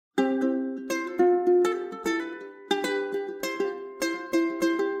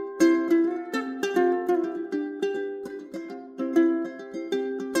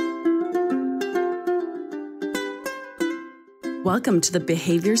Welcome to the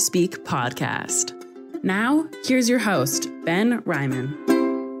Behavior Speak podcast. Now, here's your host, Ben Ryman.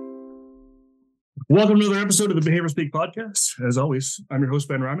 Welcome to another episode of the Behavior Speak podcast. As always, I'm your host,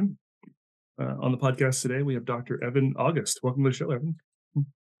 Ben Ryman. On the podcast today, we have Dr. Evan Auguste. Welcome to the show, Evan.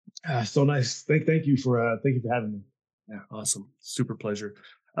 So nice. Thank you for having me. Yeah, awesome. Super pleasure.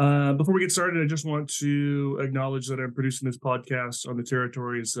 Before we get started, I just want to acknowledge that I'm producing this podcast on the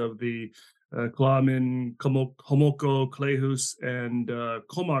territories of the Tla'amin, Homoko, Klehus, and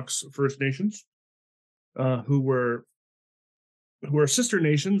Comox First Nations, who are sister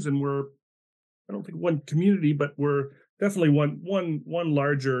nations, and we're, I don't think one community, but we're definitely one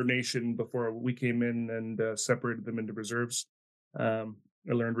larger nation before we came in and separated them into reserves. I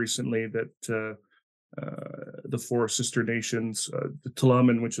learned recently that the four sister nations, the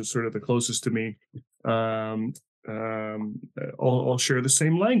Tla'amin, which is sort of the closest to me, all share the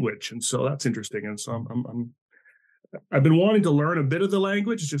same language, and so that's interesting. And so I've been wanting to learn a bit of the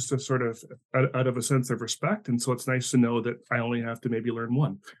language, just to sort of out of a sense of respect. And so it's nice to know that I only have to maybe learn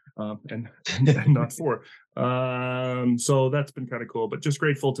one, and not four. So that's been kind of cool. But just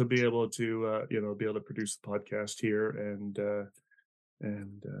grateful to be able to produce the podcast here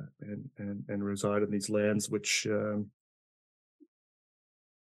and reside in these lands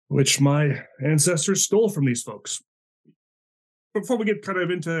which my ancestors stole from these folks. Before we get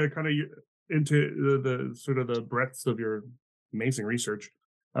into the sort of the breadth of your amazing research,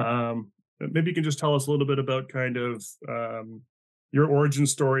 maybe you can just tell us a little bit about kind of your origin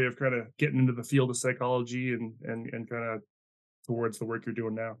story of kind of getting into the field of psychology and kind of towards the work you're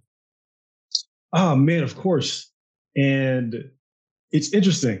doing now. Oh man, of course. And it's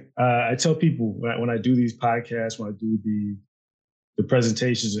interesting. I tell people when I do these podcasts, when I do the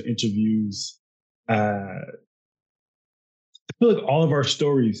presentations or interviews, I feel like all of our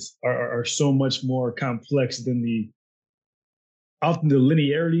stories are so much more complex than often the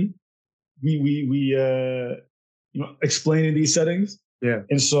linearity we explain in these settings. Yeah.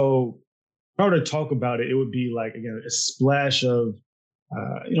 And so if I were to talk about it, it would be like, again, a splash of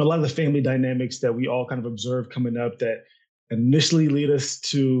a lot of the family dynamics that we all kind of observe coming up that initially lead us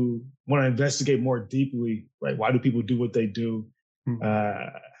to want to investigate more deeply, right? Why do people do what they do?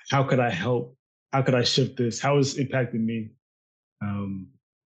 How could I help? How could I shift this? How is it impacting me? Some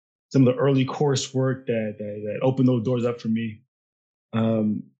of the early coursework that opened those doors up for me.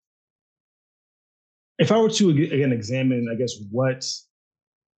 If I were to again examine, I guess, what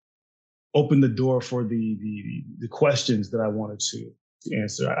opened the door for the questions that I wanted to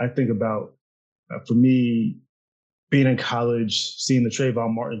answer, I think about for me being in college, seeing the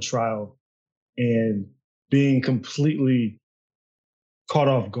Trayvon Martin trial, and being completely caught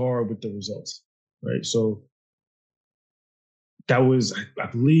off guard with the results, right? So I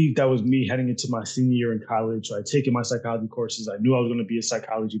believe that was me heading into my senior year in college. So I'd taken my psychology courses. I knew I was going to be a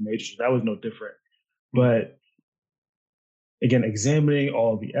psychology major, so that was no different. But again, examining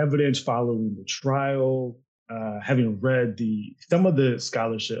all the evidence, following the trial, having read some of the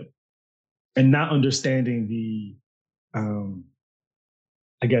scholarship, and not understanding the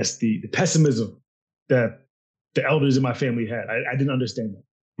pessimism that the elders in my family had. I didn't understand that.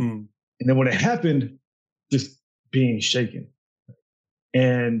 And then when it happened, just being shaken.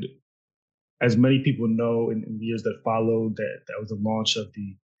 And as many people know, in the years that followed, that was the launch of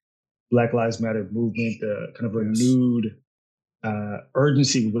the Black Lives Matter movement, the kind of renewed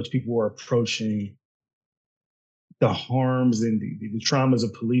urgency with which people were approaching the harms and the traumas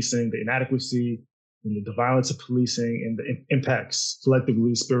of policing, the inadequacy and the violence of policing, and the impacts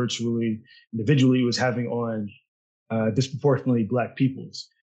collectively, spiritually, individually it was having on disproportionately Black peoples.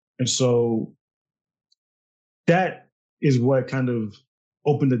 And so that is what kind of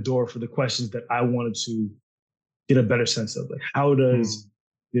opened the door for the questions that I wanted to get a better sense of. Like, how does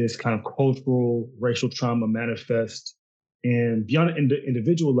this kind of cultural, racial trauma manifest? And beyond the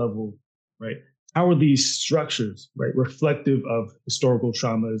individual level, right? How are these structures, right, reflective of historical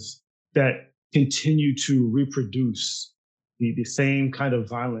traumas that continue to reproduce the same kind of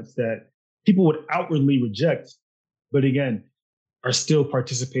violence that people would outwardly reject, but again, are still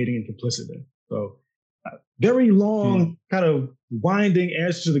participating and complicit in? So very long, kind of winding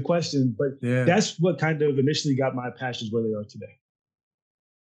answer to the question, but that's what kind of initially got my passions where they are today.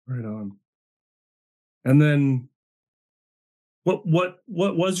 Right on. And then what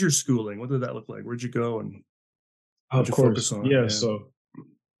was your schooling? What did that look like? Where'd you go and what'd you focus on? Yeah, so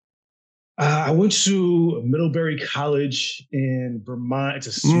I went to Middlebury College in Vermont. It's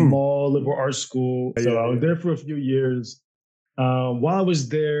a small liberal arts school. So I was there for a few years. While I was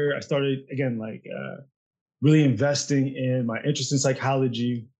there, I started, again, really investing in my interest in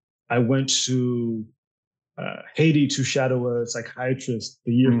psychology. I went to Haiti to shadow a psychiatrist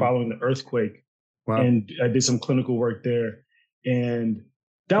the year following the earthquake. Wow. And I did some clinical work there. And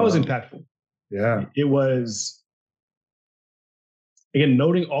that was impactful. Yeah. It was, again,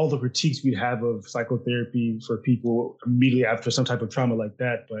 noting all the critiques we'd have of psychotherapy for people immediately after some type of trauma like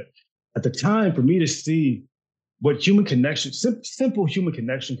that. But at the time, for me to see what human connection, simple human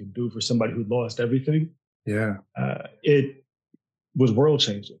connection can do for somebody who lost everything. Yeah. It was world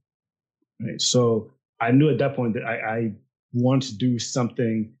changing. Right? So I knew at that point that I wanted to do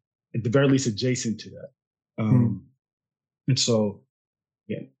something at the very least adjacent to that. And so,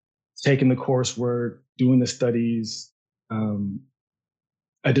 yeah, taking the coursework, doing the studies.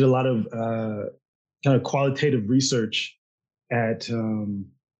 I did a lot of kind of qualitative research at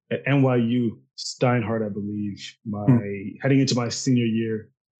NYU Steinhardt, I believe, heading into my senior year.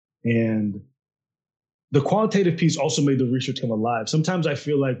 And the qualitative piece also made the research come alive. Sometimes I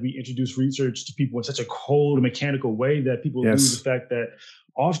feel like we introduce research to people in such a cold and mechanical way that people lose the fact that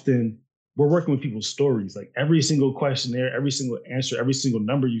often we're working with people's stories. Like every single questionnaire, every single answer, every single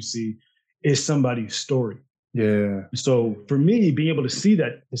number you see is somebody's story. Yeah. So for me, being able to see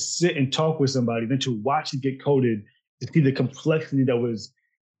that, to sit and talk with somebody, then to watch it get coded, to see the complexity that was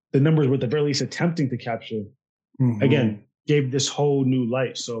the numbers were at the very least attempting to capture, again, gave this whole new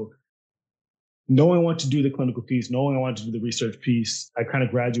light. So knowing I wanted to do the clinical piece, knowing I wanted to do the research piece, I kind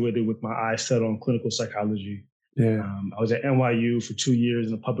of graduated with my eyes set on clinical psychology. Yeah. I was at NYU for 2 years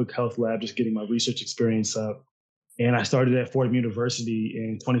in the public health lab, just getting my research experience up. And I started at Fordham University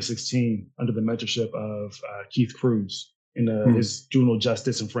in 2016 under the mentorship of Keith Cruz in his juvenile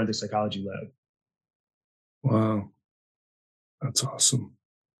justice and forensic psychology lab. Wow. That's awesome.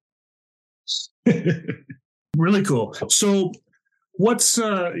 Really cool. So what's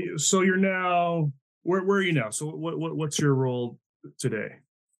so you're now where are you now? So what's your role today?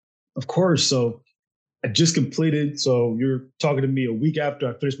 Of course. So I just completed. So you're talking to me a week after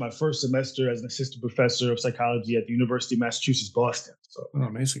I finished my first semester as an assistant professor of psychology at the University of Massachusetts, Boston. So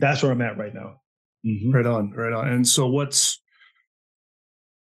amazing. That's where I'm at right now. Right on. And so what's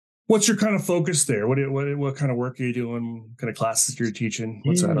your kind of focus there? What kind of work are you doing? What kind of classes you're teaching?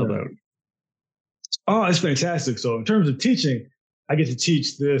 What's that about? Oh, it's fantastic. So in terms of teaching, I get to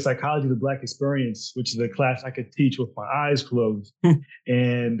teach the psychology of the Black experience, which is a class I could teach with my eyes closed.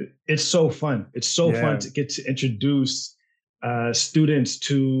 And it's so fun. It's so fun to get to introduce students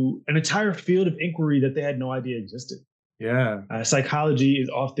to an entire field of inquiry that they had no idea existed. Yeah. Psychology is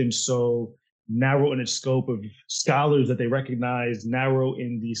often so narrow in its scope of scholars that they recognize, narrow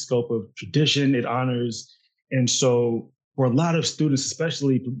in the scope of tradition it honors. And so for a lot of students,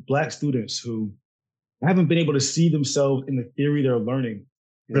 especially Black students who haven't been able to see themselves in the theory they're learning,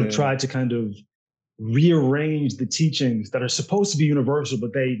 have tried to kind of rearrange the teachings that are supposed to be universal,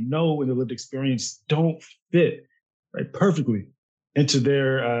 but they know in the lived experience don't fit perfectly into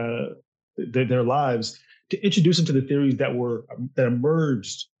their lives, to introduce them to the theories that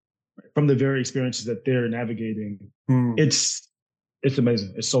emerged from the very experiences that they're navigating. It's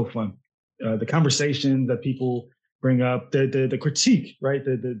amazing. It's so fun. The conversation that people bring up, the critique, right?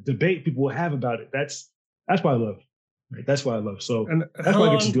 The debate people will have about it. That's what I love. Right? That's what I love. So that's what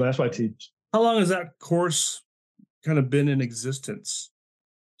I get to do. That's what I teach. How long has that course kind of been in existence,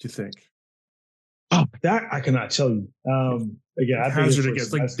 do you think? Oh, that I cannot tell you. Again, I hazard a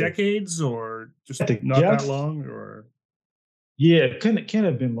guess, like decades or just not that long, or it can't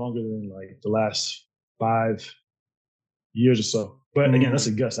have been longer than like the last 5 years or so. But again, that's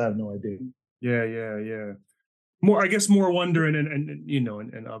a guess. I have no idea. Yeah. More wondering,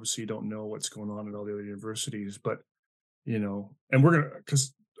 and obviously you don't know what's going on at all the other universities, but and we're gonna,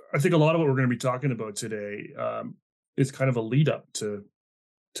 because I think a lot of what we're going to be talking about today is kind of a lead up to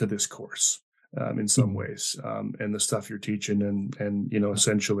this course in some ways, and the stuff you're teaching, and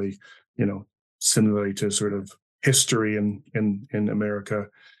essentially, similarly to sort of history in America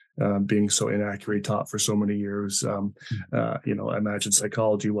being so inaccurately taught for so many years. I imagine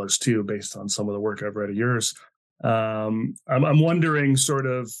psychology was too, based on some of the work I've read of yours. I'm wondering, sort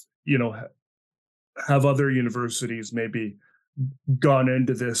of, have other universities maybe gone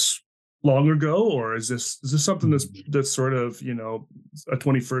into this long ago, or is this something that's sort of a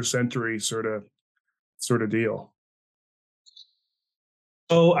 21st century sort of deal?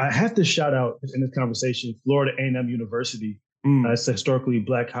 So I have to shout out in this conversation Florida A&M University. It's a historically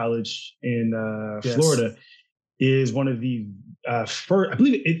Black college in Florida. Is one of the first, I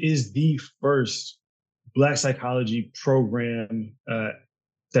believe it is the first Black psychology program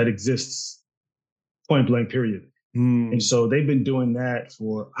that exists, point blank, period. And so they've been doing that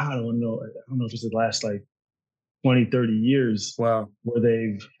for, I don't know if it's the last like 20, 30 years. Wow. Where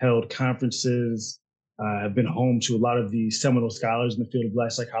they've held conferences, have been home to a lot of the seminal scholars in the field of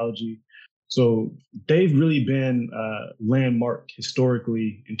Black psychology. So they've really been landmark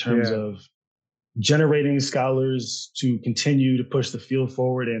historically in terms of generating scholars to continue to push the field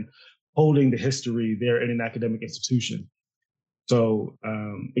forward and holding the history there in an academic institution. So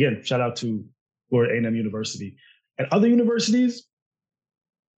again, shout out to Florida A&M University. At other universities,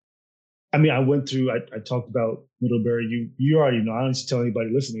 I mean, I talked about Middlebury. You already know. I don't need to tell anybody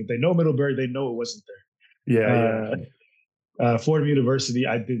listening. If they know Middlebury, they know it wasn't there. Fordham University,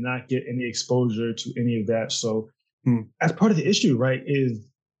 I did not get any exposure to any of that. So as part of the issue, right, is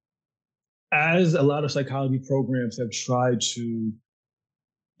as a lot of psychology programs have tried to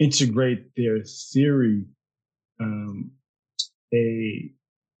integrate their theory,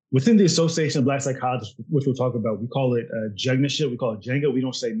 within the Association of Black Psychologists, which we'll talk about, we call it Jegnaship, we call it Jenga, we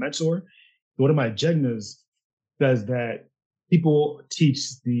don't say mentor. One of my Jegnas says that people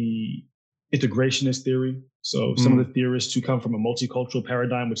teach the integrationist theory. So some of the theorists who come from a multicultural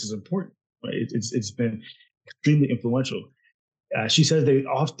paradigm, which is important, right? It's been extremely influential. She says they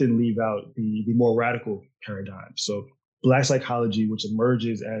often leave out the more radical paradigm. So Black psychology, which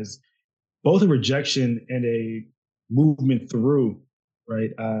emerges as both a rejection and a movement through, right,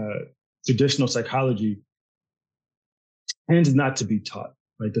 traditional psychology, tends not to be taught.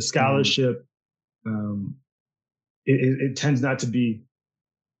 Right, the scholarship, it tends not to be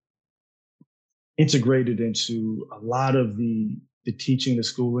integrated into a lot of the teaching, the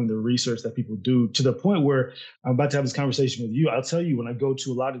schooling, the research that people do, to the point where I'm about to have this conversation with you. I'll tell you, when I go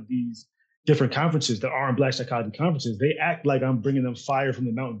to a lot of these different conferences that aren't Black psychology conferences, they act like I'm bringing them fire from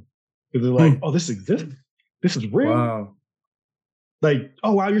the mountain. Because they're like, oh, this exists? This is real? Wow. Like,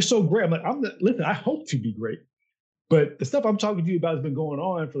 oh, wow, you're so great. I'm like, listen, I hope to be great. But the stuff I'm talking to you about has been going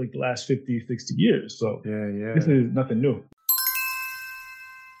on for like the last 50, 60 years. So this is nothing new.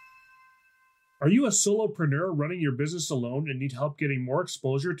 Are you a solopreneur running your business alone and need help getting more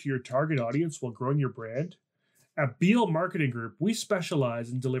exposure to your target audience while growing your brand? At Beal Marketing Group, we specialize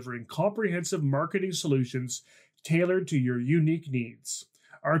in delivering comprehensive marketing solutions tailored to your unique needs.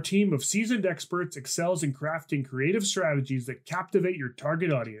 Our team of seasoned experts excels in crafting creative strategies that captivate your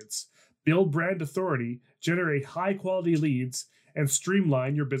target audience, build brand authority, generate high-quality leads, and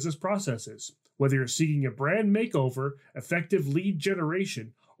streamline your business processes. Whether you're seeking a brand makeover, effective lead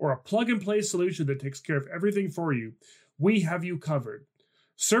generation, or a plug-and-play solution that takes care of everything for you, we have you covered.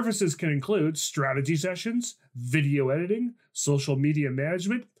 Services can include strategy sessions, video editing, social media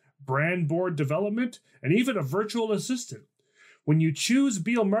management, brand board development, and even a virtual assistant. When you choose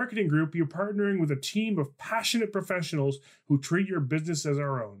Beal Marketing Group, you're partnering with a team of passionate professionals who treat your business as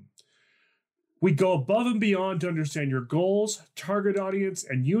our own. We go above and beyond to understand your goals, target audience,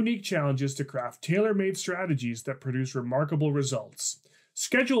 and unique challenges to craft tailor-made strategies that produce remarkable results.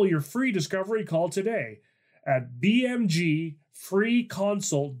 Schedule your free discovery call today at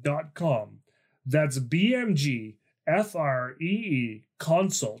bmgfreeconsult.com. That's BMGFREE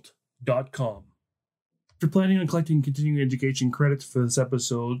consult.com. If you're planning on collecting continuing education credits for this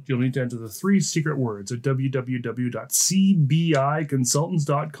episode, you'll need to enter the 3 secret words at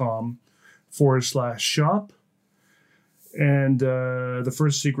www.cbiconsultants.com/shop. And the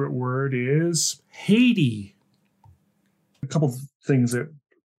first secret word is Haiti. A couple of things that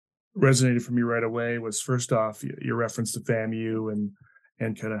resonated for me right away was, first off, your reference to FAMU and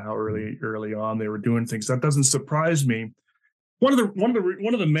kind of how early on they were doing things. That doesn't surprise me. One of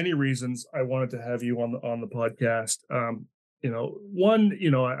the many reasons I wanted to have you on the podcast, I've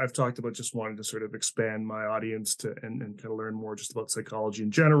talked about just wanting to sort of expand my audience to and kind of learn more just about psychology in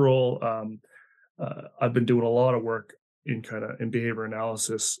general. I've been doing a lot of work in behavior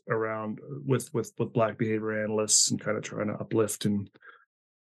analysis around with Black behavior analysts and kind of trying to uplift and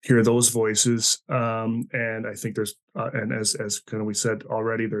hear those voices. And I think there's and as kind of we said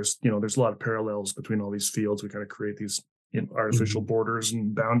already, there's a lot of parallels between all these fields. We kind of create these artificial borders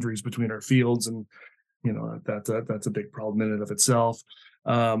and boundaries between our fields, and that's a big problem in and of itself.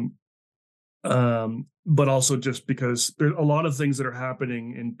 But also just because there's a lot of things that are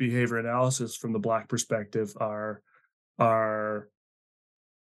happening in behavior analysis from the Black perspective have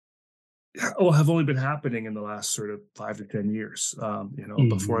only been happening in the last sort of 5 to 10 years.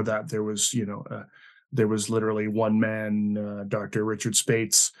 Before that, there was literally one man, Dr. Richard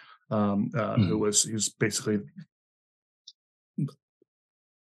Spates, who was basically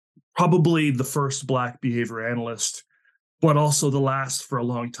probably the first Black behavior analyst, but also the last for a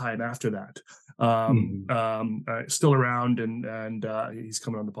long time after that. Still around, and he's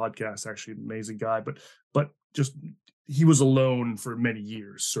coming on the podcast. Actually, an amazing guy, but just he was alone for many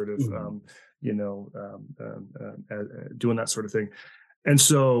years, sort of, doing that sort of thing. And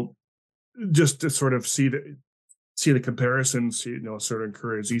so just to sort of see the comparisons, sort of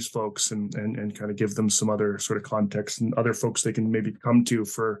encourage these folks and kind of give them some other sort of context and other folks they can maybe come to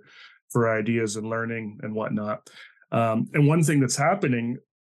for ideas and learning and whatnot. And one thing that's happening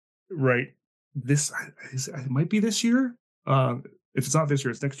right it might be this year. If it's not this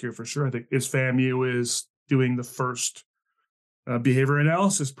year, it's next year for sure. I think is FAMU is doing the first behavior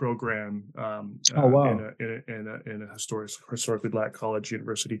analysis program Oh wow. in a historically Black college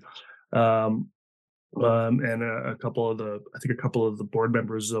university. And a couple of the board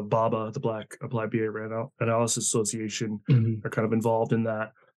members of BABA, the Black Applied Behavior Analysis Association, are kind of involved in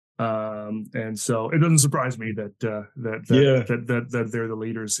that. And so it doesn't surprise me that they're the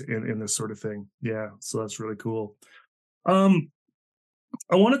leaders in this sort of thing. Yeah, so that's really cool. I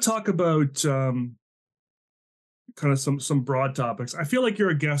want to talk about kind of some broad topics. I feel like you're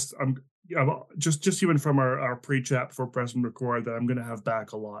a guest. I'm just even from our pre-chat before pressing record that I'm going to have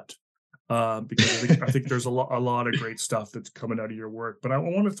back a lot. Because I think there's a lot of great stuff that's coming out of your work. But I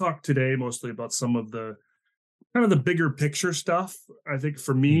want to talk today mostly about some of the kind of the bigger picture stuff. I think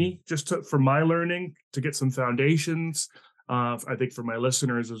for me, for my learning, to get some foundations. I think for my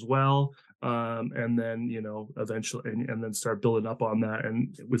listeners as well, and then eventually, and then start building up on that.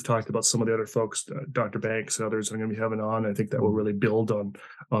 And we've talked about some of the other folks, Dr. Banks and others I'm going to be having on. I think that will really build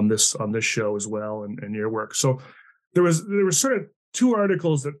on this show as well and your work. So there was sort of two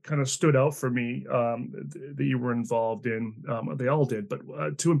articles that kind of stood out for me that you were involved in. They all did, but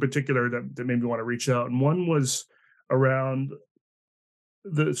two in particular that made me want to reach out. And one was around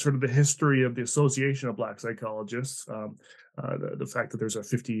the sort of the history of the Association of Black Psychologists. The fact that there's a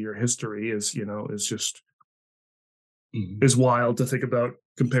 50-year history is just is wild to think about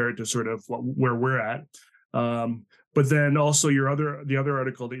compared to sort of where we're at. But then also the other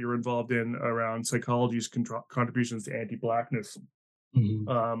article that you're involved in around psychology's contributions to anti-Blackness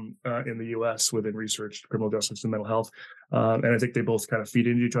in the U.S. within research, criminal justice, and mental health, and I think they both kind of feed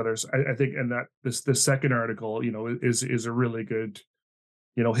into each other. So I think, and that this second article, is a really good,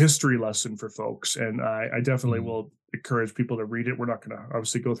 history lesson for folks, and I definitely will encourage people to read it. We're not going to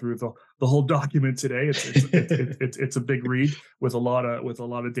obviously go through the whole document today. It's a big read with a lot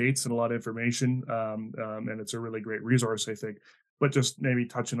of dates and a lot of information, and it's a really great resource, I think. But just maybe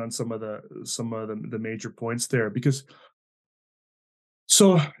touching on some of the major points there, because.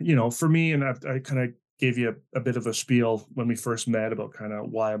 So, for me, and I kind of gave you a bit of a spiel when we first met about kind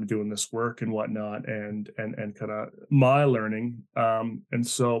of why I'm doing this work and whatnot, and kind of my learning. And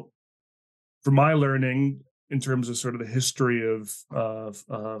so, for my learning, in terms of sort of the history of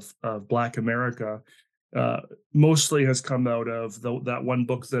Black America, mostly has come out of that one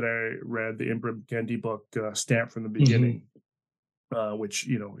book that I read, the Ibram Kendi book, Stamped from the Beginning, which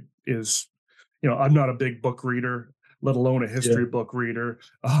is. I'm not a big book reader, let alone a history book reader.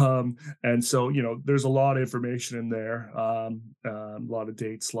 And so, there's a lot of information in there, a lot of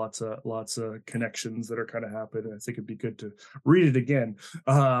dates, lots of connections that are kind of happening. I think it'd be good to read it again.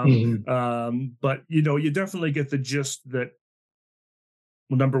 But, you definitely get the gist that,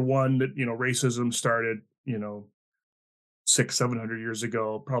 well, number one, that, racism started, 600-700 years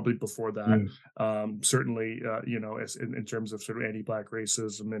ago, probably before that. Certainly, as in terms of sort of anti-Black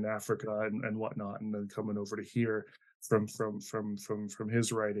racism in Africa and whatnot, and then coming over to here from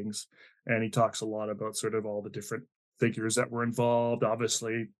his writings. And he talks a lot about sort of all the different figures that were involved.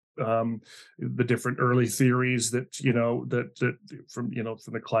 Obviously, the different early theories that that from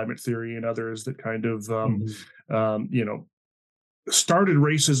the climate theory and others that kind of started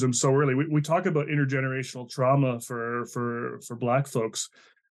racism so early. We talk about intergenerational trauma for Black folks,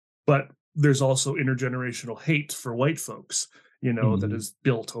 but there's also intergenerational hate for white folks, that is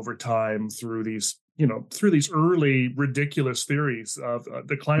built over time through these early ridiculous theories of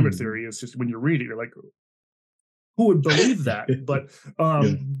the climate theory. Is just when you read it, you're like, who would believe that? But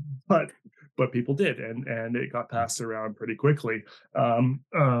but people did, and it got passed around pretty quickly.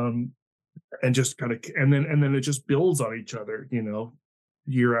 And just kind of, and then it just builds on each other,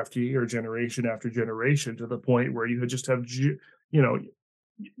 year after year, generation after generation, to the point where you just have, you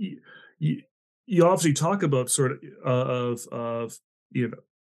obviously talk about sort of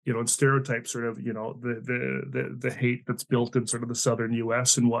and stereotypes, sort of, the hate that's built in sort of the southern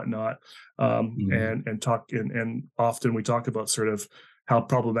U.S. and whatnot, and often we talk about sort of how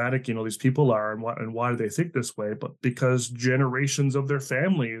problematic these people are and why do they think this way, but because generations of their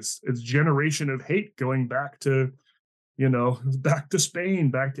families, it's generation of hate going back to back to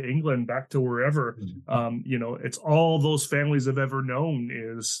Spain, back to England, back to wherever. It's all those families have ever known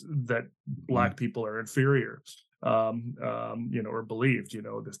is that Black people are inferior, or believed.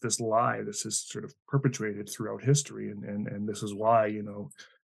 This lie, this is sort of perpetrated throughout history, and this is why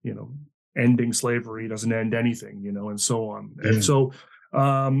ending slavery doesn't end anything, and so on. Yeah. And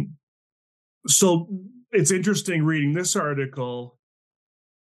so it's interesting reading this article.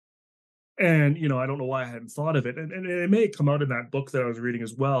 And, I don't know why I hadn't thought of it. And it may come out in that book that I was reading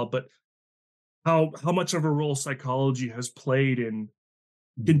as well, but how much of a role psychology has played in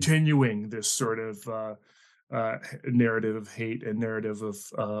continuing this sort of narrative of hate and narrative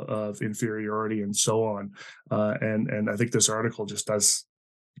of inferiority and so on. And I think this article just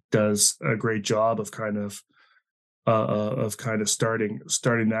does a great job of kind of starting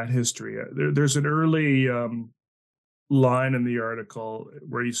that history. There's an early line in the article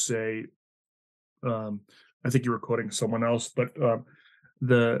where you say, I think you were quoting someone else, but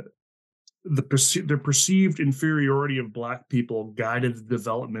the perceived inferiority of Black people guided the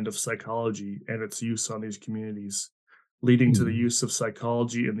development of psychology and its use on these communities, leading to the use of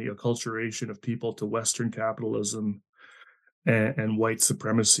psychology and the acculturation of people to Western capitalism and white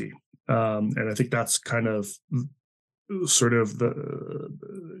supremacy. And I think that's kind of sort of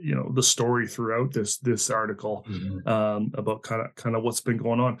the story throughout this article about kind of what's been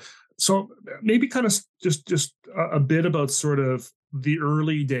going on. So maybe kind of just a bit about sort of the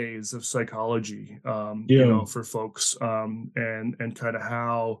early days of psychology, for folks, and kind of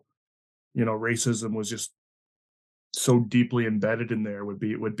how, racism was just so deeply embedded in there would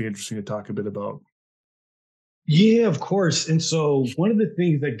be interesting to talk a bit about. Yeah, of course. And so one of the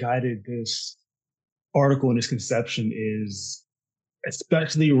things that guided this article and its conception is,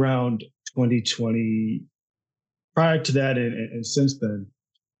 especially around 2020, prior to that and since then,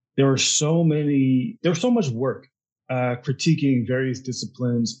 there was so much work critiquing various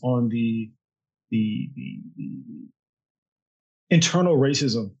disciplines on the internal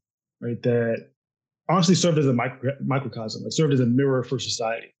racism, right? That honestly served as a microcosm, it served as a mirror for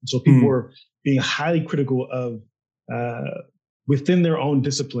society. And so people were being highly critical of within their own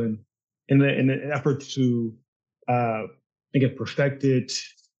discipline in an effort to again perfect it,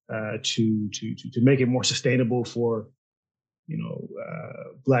 to make it more sustainable for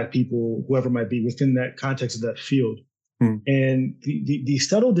Black people, whoever might be within that context of that field. And the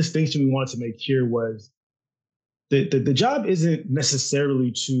subtle distinction we wanted to make here was the job isn't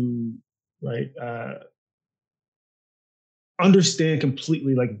necessarily to understand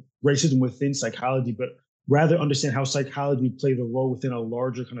completely like racism within psychology, but rather understand how psychology plays a role within a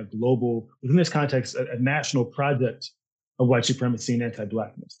larger kind of global, within this context, a national project of white supremacy and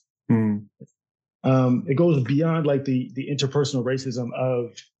anti-Blackness. It goes beyond like the interpersonal racism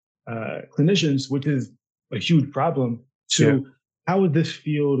of clinicians, which is a huge problem, to how is this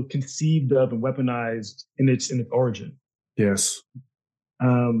field conceived of and weaponized in its origin. Yes.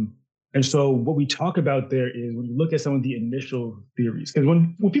 And so what we talk about there is when you look at some of the initial theories, because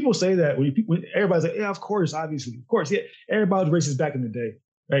when people say that, when everybody's like, yeah, of course, obviously, of course, yeah, everybody was racist back in the day,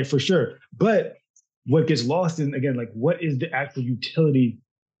 right, for sure. But what gets lost in, again, like what is the actual utility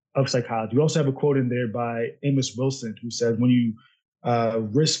of psychology? We also have a quote in there by Amos Wilson, who said, when you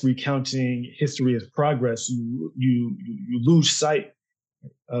risk recounting history as progress, you lose sight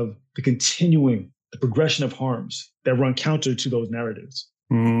of the progression of harms that run counter to those narratives.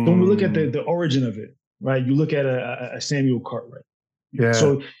 So when we look at the origin of it, right, you look at a Samuel Cartwright. Yeah.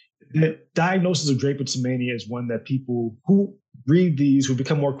 So the diagnosis of drapetomania is one that people who read these, who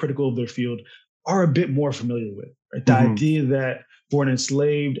become more critical of their field, are a bit more familiar with. Right? The idea that for an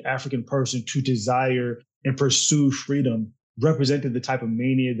enslaved African person to desire and pursue freedom represented the type of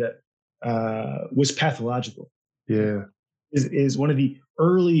mania that was pathological. Yeah. Is one of the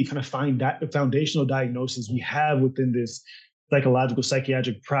early kind of foundational diagnoses we have within this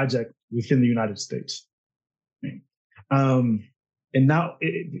psychiatric project within the United States. And now,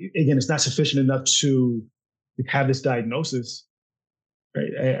 again, it's not sufficient enough to have this diagnosis.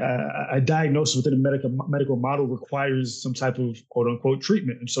 Right? A diagnosis within a medical model requires some type of quote unquote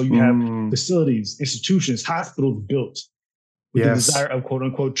treatment. And so you have facilities, institutions, hospitals built with the desire of quote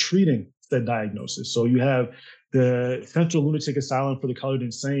unquote treating said diagnosis. So you have the Central Lunatic Asylum for the Colored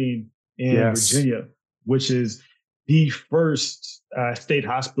Insane in Virginia, which is the first state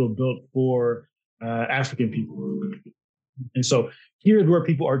hospital built for African people. And so here's where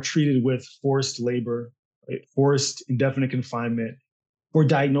people are treated with forced labor, right? Forced indefinite confinement for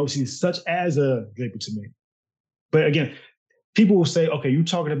diagnoses such as a drapetomania. But again, people will say, okay, you're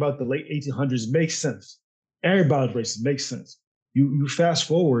talking about the late 1800s, makes sense. Everybody's racist, makes sense. You fast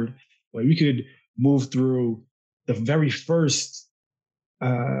forward, well, you could move through the very first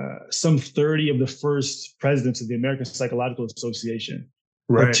some 30 of the first presidents of the American Psychological Association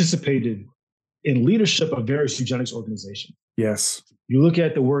participated in leadership of various eugenics organizations. Yes. You look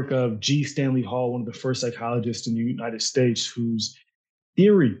at the work of G. Stanley Hall, one of the first psychologists in the United States, whose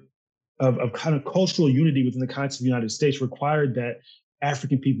theory of kind of cultural unity within the context of the United States required that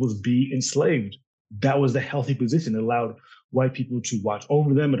African peoples be enslaved. That was the healthy position. It allowed white people to watch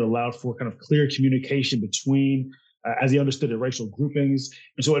over them. It allowed for kind of clear communication between, as they understood it, racial groupings.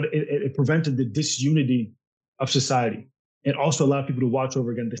 And so it prevented the disunity of society. It also allowed people to watch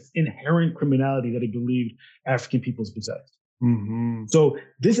over, again, this inherent criminality that they believed African peoples possessed. Mm-hmm. So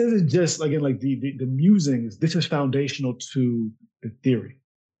this isn't just, again, like the musings. This is foundational to the theory.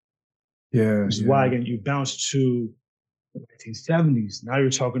 Yeah. Which is why, again, you bounce to the 1970s. Now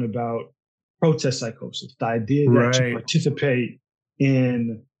you're talking about protest psychosis, the idea that to participate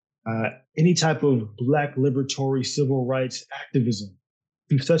in any type of Black liberatory civil rights activism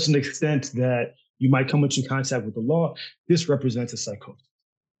to such an extent that you might come into contact with the law, this represents a psychosis.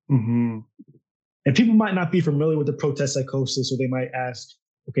 Mm-hmm. And people might not be familiar with the protest psychosis, so they might ask,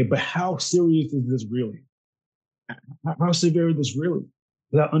 okay, but how serious is this really? How severe is this really?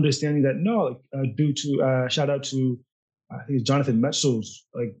 Without understanding that, no, due to, shout out to, I think it's Jonathan Metzl's,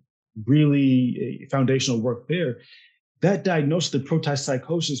 like, really foundational work there. That diagnosis of protest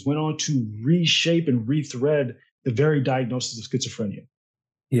psychosis went on to reshape and rethread the very diagnosis of schizophrenia.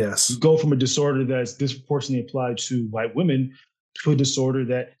 Yes. You go from a disorder that's disproportionately applied to white women to a disorder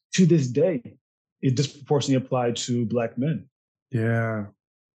that, to this day, is disproportionately applied to Black men. Yeah.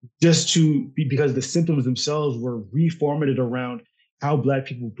 Just because the symptoms themselves were reformatted around how Black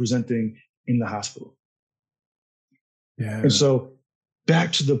people were presenting in the hospital. Yeah. And so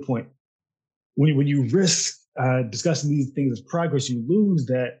back to the point, when you risk discussing these things as progress, you lose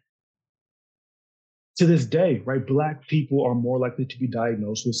that to this day, right? Black people are more likely to be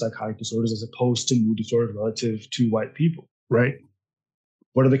diagnosed with psychotic disorders as opposed to mood disorders relative to white people. Right.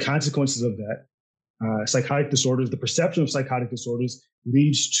 What are the consequences of that? Psychotic disorders, the perception of psychotic disorders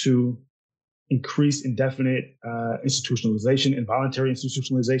leads to increased indefinite institutionalization, involuntary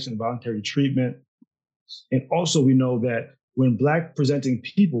treatment. And also we know that when Black presenting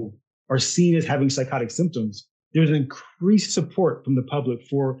people are seen as having psychotic symptoms, there's increased support from the public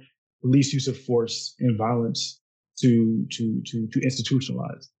for the least use of force and violence to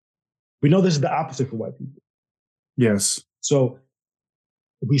institutionalize. We know this is the opposite for white people. Yes. So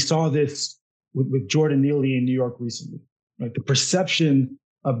we saw this with Jordan Neely in New York recently. Right? The perception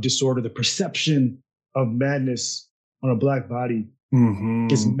of disorder, the perception of madness on a Black body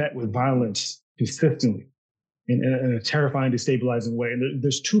is met with violence consistently in a terrifying, destabilizing way. And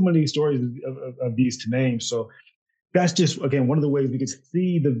there's too many stories of these to name. So that's just, again, one of the ways we can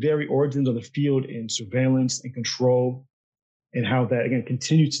see the very origins of the field in surveillance and control, and how that, again,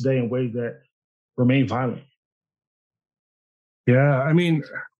 continues today in ways that remain violent. Yeah, I mean,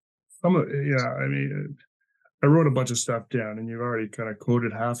 I wrote a bunch of stuff down, and you've already kind of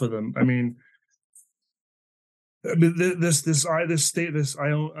quoted half of them. I mean, this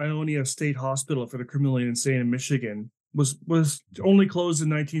Ionia State Hospital for the criminally insane in Michigan was only closed in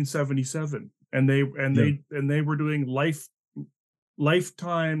 1977, and they were doing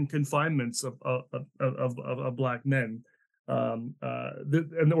lifetime confinements of Black men,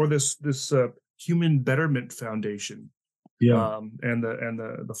 or this Human Betterment Foundation. Yeah. And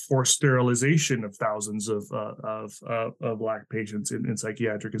the forced sterilization of thousands of Black patients in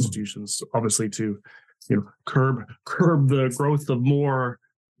psychiatric institutions, obviously to, curb the growth of more,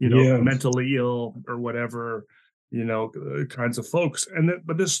 mentally ill or whatever, kinds of folks.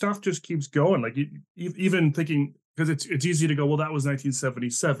 But this stuff just keeps going. Like even thinking, because it's easy to go, well, that was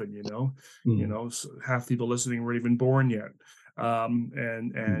 1977. So half people listening weren't even born yet. That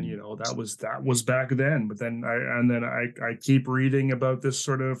was back then. But then I keep reading about these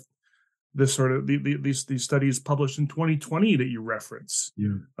studies published in 2020 that you reference.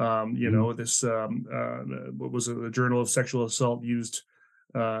 What was it? The Journal of Sexual Assault used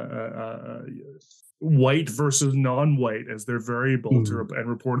white versus non-white as their variable and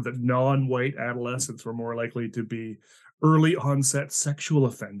reported that non-white adolescents were more likely to be early onset sexual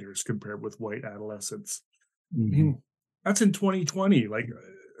offenders compared with white adolescents. That's in 2020. Like,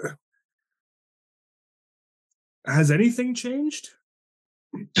 has anything changed?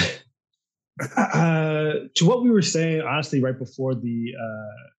 To what we were saying, honestly, right before I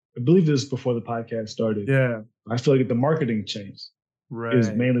believe this was before the podcast started. Yeah. I feel like the marketing change is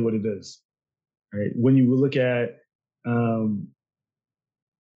mainly what it is. Right. When you look at the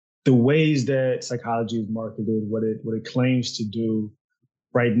ways that psychology is marketed, what it claims to do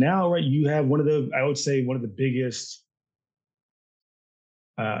right now, right? You have one of the biggest,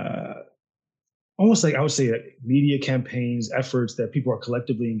 almost like I would say media campaigns, efforts that people are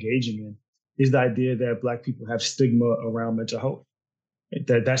collectively engaging in, is the idea that Black people have stigma around mental health.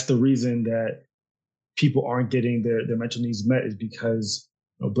 That's the reason that people aren't getting their mental needs met, is because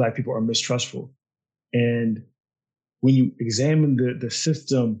Black people are mistrustful. And when you examine the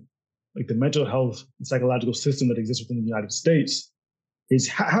system, like the mental health and psychological system that exists within the United States, is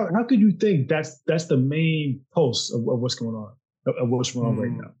how could you think that's the main pulse of what's going on, of what's going on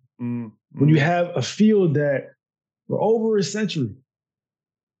right now? When you have a field that for over a century,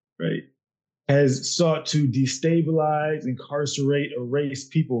 right, has sought to destabilize, incarcerate, erase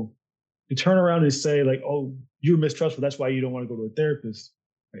people, to turn around and say like, oh, you're mistrustful, that's why you don't want to go to a therapist.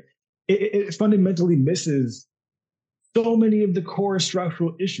 Right? It fundamentally misses so many of the core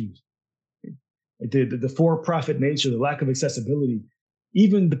structural issues. The for-profit nature, the lack of accessibility,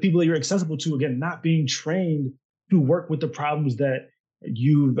 even the people that you're accessible to, again, not being trained to work with the problems that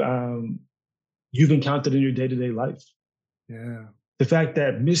you've encountered in your day-to-day life. Yeah. The fact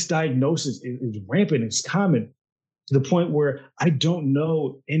that misdiagnosis is rampant, it's common, to the point where I don't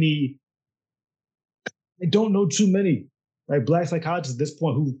know too many like Black psychologists at this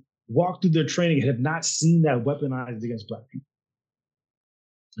point who walked through their training and have not seen that weaponized against Black people.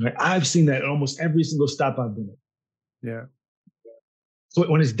 Right? I've seen that at almost every single stop I've been at. Yeah. So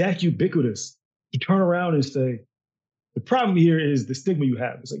when it's that ubiquitous, you turn around and say, the problem here is the stigma you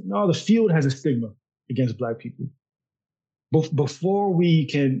have. It's like, no, the field has a stigma against Black people. Before we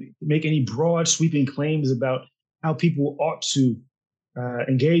can make any broad sweeping claims about how people ought to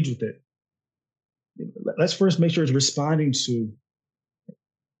engage with it, let's first make sure it's responding to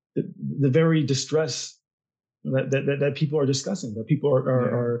the very distress that people are discussing, that people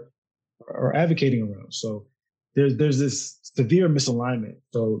are advocating around. So there's this severe misalignment.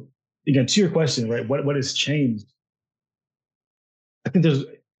 So again, to your question, right? What has changed? I think there's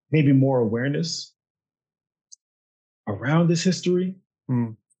maybe more awareness around this history.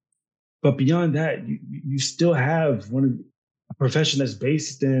 But beyond that, you still have a profession that's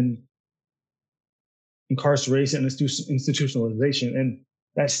based in incarceration and institutionalization. And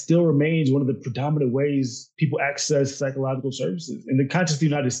that still remains one of the predominant ways people access psychological services. In the context of the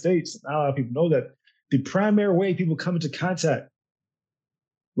United States, not a lot of people know that the primary way people come into contact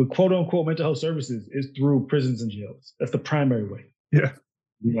with quote unquote mental health services is through prisons and jails. That's the primary way. Yeah.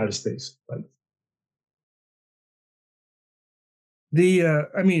 In the United States. Like,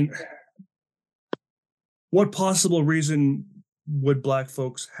 what possible reason would Black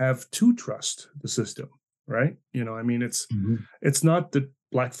folks have to trust the system, right? It's not that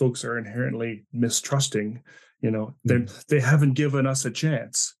Black folks are inherently mistrusting, they haven't given us a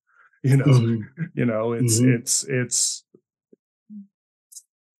chance, it's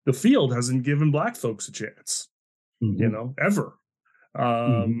the field hasn't given Black folks a chance, ever.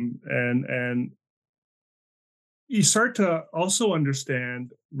 And you start to also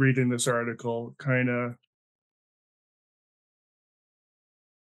understand, reading this article, kind of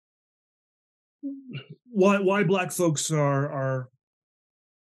why Black folks are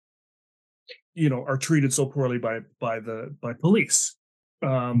treated so poorly by police,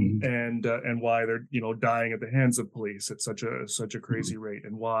 and why they're dying at the hands of police at such a crazy rate,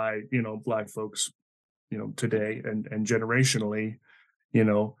 and why Black folks today and generationally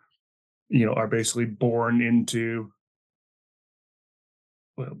are basically born into,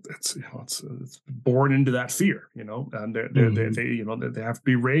 well, it's born into that fear, and they have to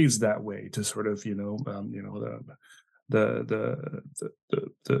be raised that way to sort of the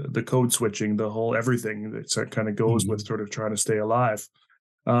code switching, the whole everything that kind of goes with sort of trying to stay alive.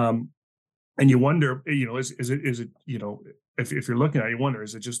 And you wonder, is it if you're looking at it, you wonder,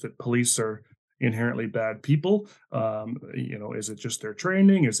 is it just that police are inherently bad people? Is it just their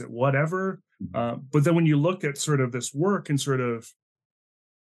training? Is it whatever? But then when you look at sort of this work and sort of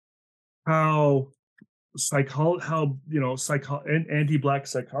how anti-Black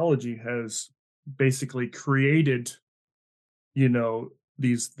psychology has basically created,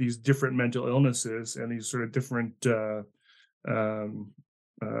 these different mental illnesses and these sort of different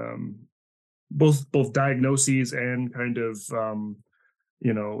both diagnoses and kind of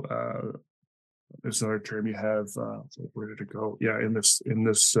there's another term you have, where did it go? Yeah, in this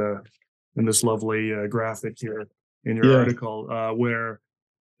lovely graphic here in your article, where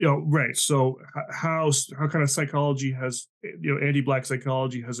right. So how kind of psychology has, anti-Black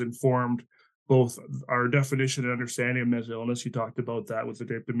psychology has informed both our definition and understanding of mental illness. You talked about that with the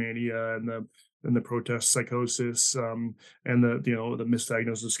dipsomania and the protest psychosis, and the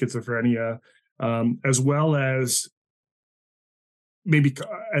misdiagnosis of schizophrenia, as well as maybe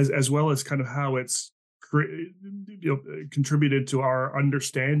as well as kind of how it's contributed to our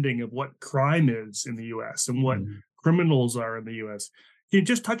understanding of what crime is in the U.S. and what criminals are in the U.S. Can you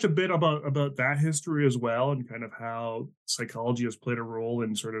just touch a bit about that history as well, and kind of how psychology has played a role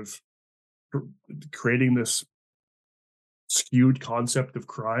in sort of creating this skewed concept of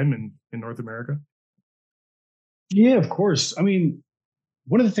crime in North America? Yeah, of course. I mean,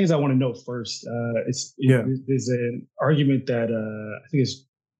 one of the things I want to know first, there's an argument that I think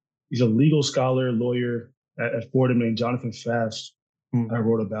he's a legal scholar, lawyer at Fordham named Jonathan Fast. I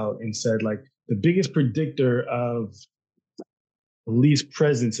wrote about and said like the biggest predictor of police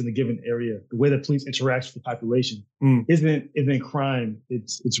presence in a given area, the way that police interact with the population, isn't crime.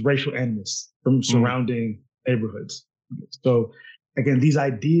 It's racial animus from surrounding neighborhoods. So again, these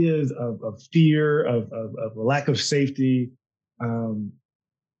ideas of fear, of a lack of safety,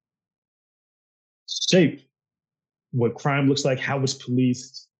 shape what crime looks like, how it's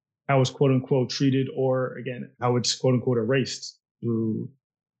policed, how it's quote unquote treated, or again, how it's quote unquote erased through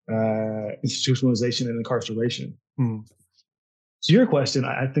institutionalization and incarceration. So your question,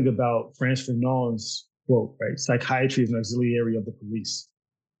 I think about Frantz Fanon's quote, right? Psychiatry is an auxiliary of the police.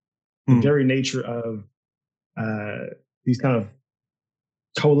 The very nature of these kind of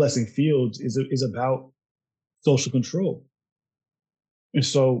coalescing fields is about social control. And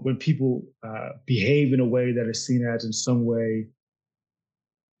so when people behave in a way that is seen as in some way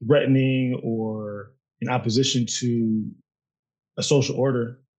threatening or in opposition to a social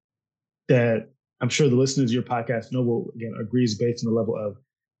order that I'm sure the listeners of your podcast know will, again, agrees based on the level of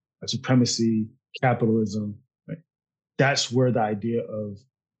supremacy, capitalism, right? That's where the idea of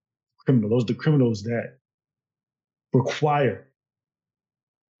those are the criminals that require,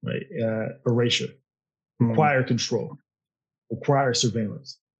 right, erasure, require control, require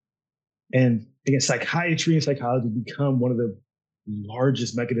surveillance. And again, psychiatry and psychology become one of the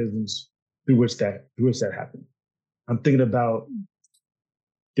largest mechanisms through which that happens. I'm thinking about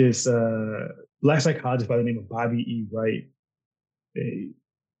this Black psychologist by the name of Bobby E. Wright, a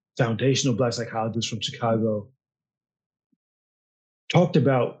foundational Black psychologist from Chicago, talked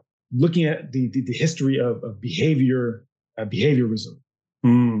about looking at the history of behaviorism.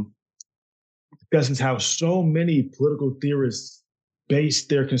 Discusses how so many political theorists base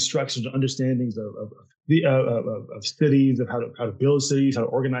their constructions and understandings of cities, of how to build cities, how to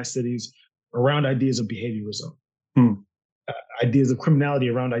organize cities around ideas of behaviorism, ideas of criminality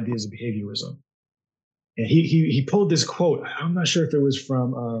around ideas of behaviorism. And he pulled this quote. I'm not sure if it was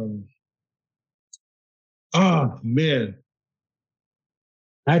from, oh man,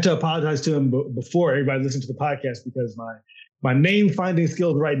 I had to apologize to him before everybody listened to the podcast because my name finding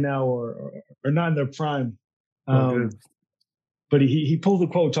skills right now are not in their prime. But he pulled a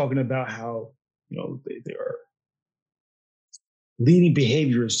quote talking about how, there are leading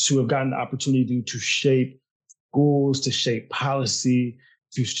behaviorists who have gotten the opportunity to shape schools, to shape policy,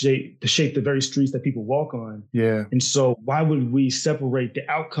 to shape the very streets that people walk on. Yeah. And so why would we separate the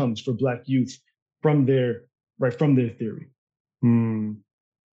outcomes for Black youth from their theory? The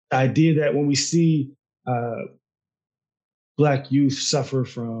idea that when we see Black youth suffer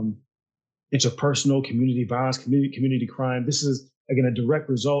from interpersonal community violence, community crime, this is, again, a direct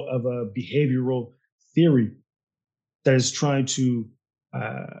result of a behavioral theory that is trying to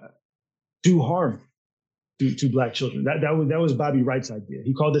do harm to Black children. That was Bobby Wright's idea.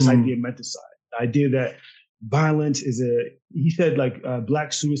 He called this idea menticide. The idea that violence is he said like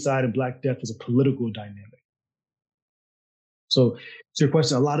Black suicide and Black death is a political dynamic. So to your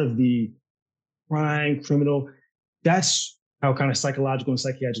question, a lot of the crime, criminal, that's how kind of psychological and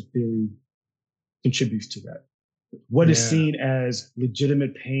psychiatric theory contributes to that. What is seen as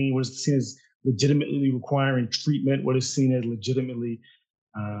legitimate pain, what is seen as legitimately requiring treatment, what is seen as legitimately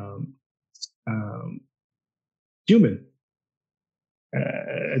human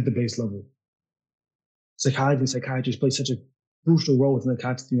at the base level. Psychology and psychiatrists play such a crucial role within the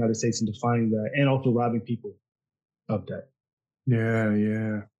context of the United States in defining that and also robbing people of that.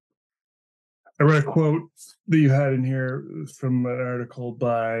 Yeah. I read a quote that you had in here from an article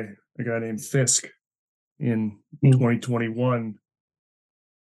by a guy named Fisk in 2021.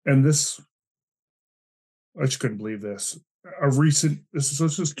 And this, I just couldn't believe this. This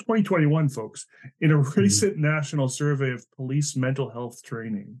is 2021, folks. In a recent national survey of police mental health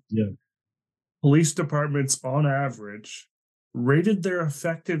training, police departments on average rated their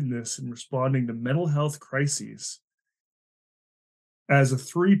effectiveness in responding to mental health crises as a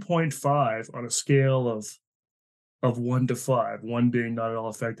 3.5 on a scale of 1 to 5, 1 being not at all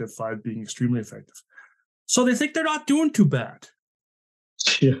effective, 5 being extremely effective. So they think they're not doing too bad.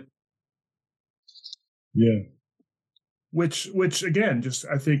 Yeah. Which again, just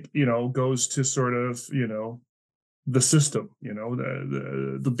I think, goes to sort of, the system,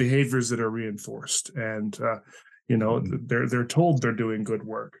 the behaviors that are reinforced, and they're told they're doing good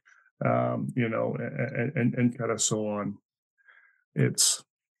work, and kind of so on. It's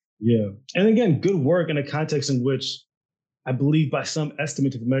and again, good work in a context in which I believe by some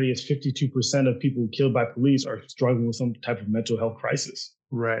estimates, as many as 52% of people killed by police are struggling with some type of mental health crisis.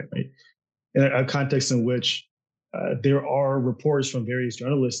 Right. In a context in which there are reports from various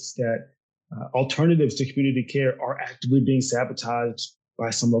journalists that alternatives to community care are actively being sabotaged by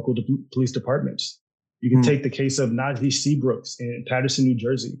some local police departments. You can take the case of Najee Seabrooks in Paterson, New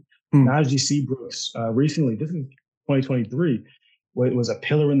Jersey. Najee Seabrooks recently, this is 2023, was a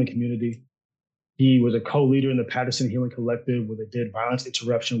pillar in the community. He was a co-leader in the Paterson Healing Collective, where they did violence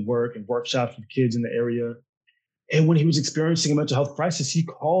interruption work and workshops with kids in the area. And when he was experiencing a mental health crisis, he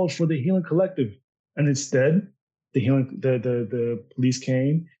called for the Healing Collective. And instead, the police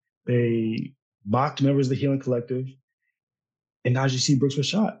came, they mocked members of the Healing Collective, and Najee Seabrooks was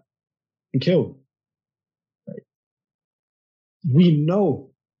shot and killed. Right? We know,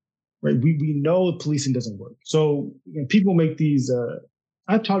 right? We know policing doesn't work. So people make these.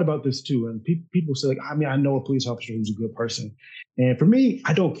 I've taught about this too, and people say, like, I know a police officer who's a good person, and for me,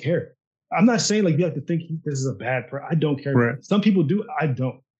 I don't care. I'm not saying like you have to think this is a bad person. I don't care. Right. Some people do. I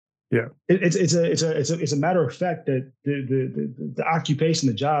don't. Yeah. It's a matter of fact that the occupation,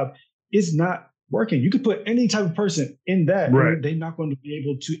 the job, is not working. You could put any type of person in that, right, and they're not going to be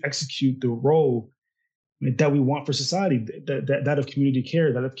able to execute the role that we want for society, that of community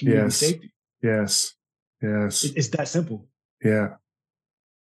care, that of community safety. Yes. It's that simple. Yeah.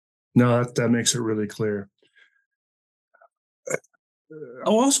 No, that makes it really clear. I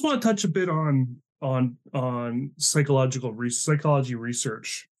also want to touch a bit on psychology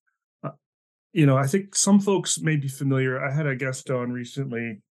research. I think some folks may be familiar. I had a guest on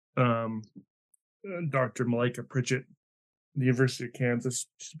recently, Dr. Malika Pritchett, the University of Kansas.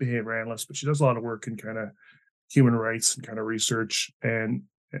 She's a behavior analyst, but she does a lot of work in kind of human rights and kind of research, and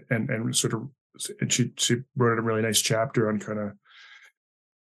she wrote a really nice chapter on kind of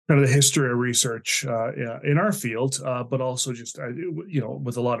the history of research in our field, but also just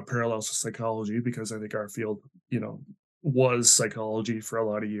with a lot of parallels to psychology, because I think our field was psychology for a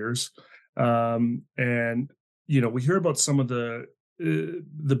lot of years. And we hear about some of the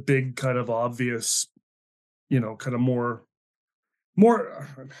big kind of obvious, kind of more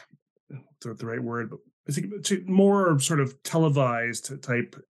the right word, but I think more sort of televised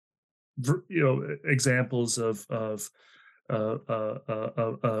type, examples of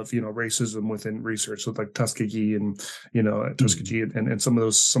racism within research, so like Tuskegee and Tuskegee and some of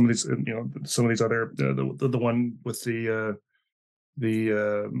these other the one with the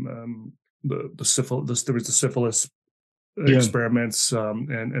syphilis. There was the syphilis experiments,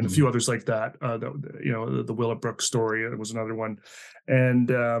 and a few others like that. The Willowbrook story was another one,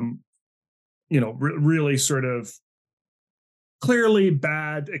 and really sort of clearly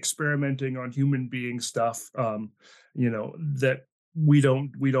bad experimenting on human being stuff, that we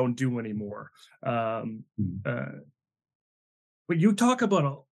don't do anymore. But you talk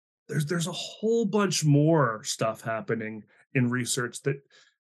about there's a whole bunch more stuff happening in research that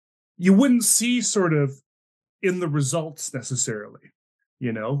you wouldn't see sort of in the results necessarily.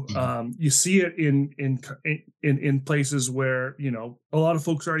 You see it in places where a lot of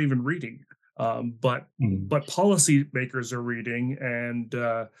folks aren't even reading. But policymakers are reading, and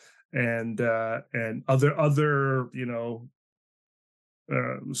other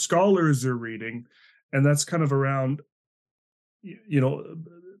scholars are reading, and that's kind of around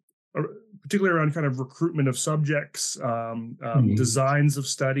particularly around kind of recruitment of subjects, designs of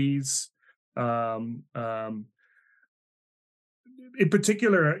studies, in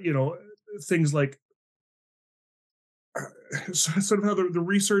particular, things like sort of how the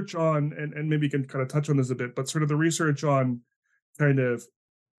research on, and maybe you can kind of touch on this a bit, but sort of the research on kind of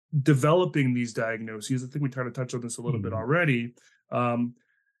developing these diagnoses, I think we kind of touched on this a little bit already,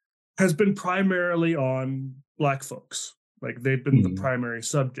 has been primarily on Black folks. Like they've been the primary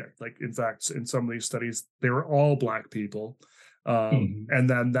subject. Like in fact, in some of these studies, they were all Black people. And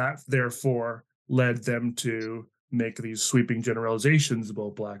then that therefore led them to make these sweeping generalizations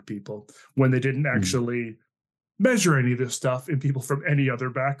about Black people when they didn't actually measure any of this stuff in people from any other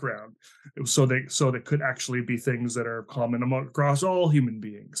background. So they could actually be things that are common across all human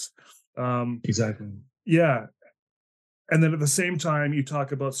beings. Exactly. Yeah. And then at the same time, you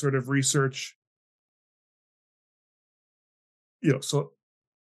talk about sort of research, so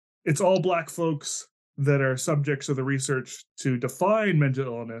it's all Black folks that are subjects of the research to define mental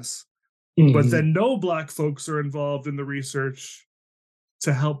illness, but then no Black folks are involved in the research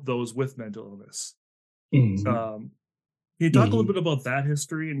to help those with mental illness. Can you talk a little bit about that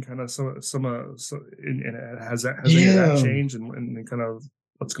history and kind of has any of that changed and kind of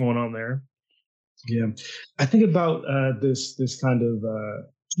what's going on there? Yeah, I think about this kind of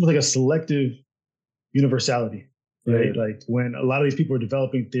like a selective universality. right? Yeah. Like when a lot of these people are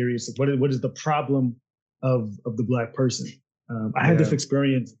developing theories, like what is the problem of the Black person? I had this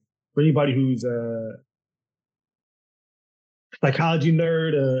experience for anybody who's a psychology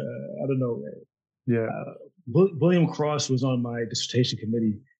nerd. I don't know. Yeah. William Cross was on my dissertation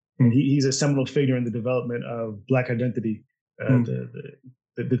committee, and he's a seminal figure in the development of Black identity,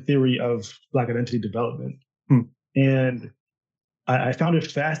 the theory of Black identity development. And I found it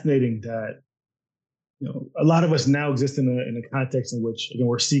fascinating that, you know, a lot of us now exist in a context in which, again,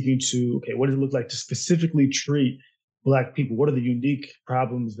 we're seeking to, okay, what does it look like to specifically treat Black people? What are the unique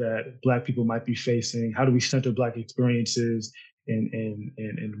problems that Black people might be facing? How do we center Black experiences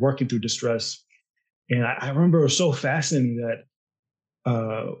and working through distress? And I remember it was so fascinating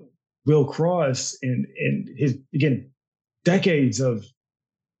that Will Cross and his, again, decades of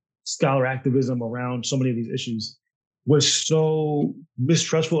scholar activism around so many of these issues was so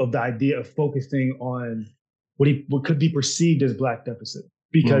mistrustful of the idea of focusing on what could be perceived as Black deficit,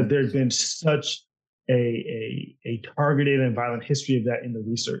 because there's been such a targeted and violent history of that in the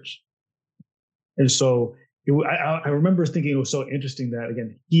research. And so I remember thinking it was so interesting that,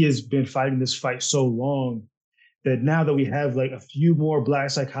 again, he has been fighting this fight so long that now that we have like a few more Black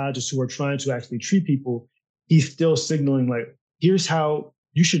psychologists who are trying to actually treat people, he's still signaling like, here's how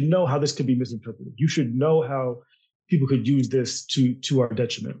you should know how this could be misinterpreted. You should know how people could use this to our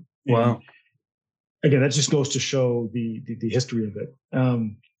detriment. Wow. And again, that just goes to show the history of it.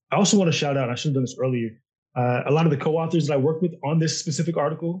 I also want to shout out, I should have done this earlier, a lot of the co-authors that I worked with on this specific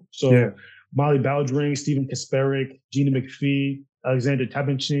article. So Molly Baldring, Stephen Kasperik, Gina McPhee, Alexander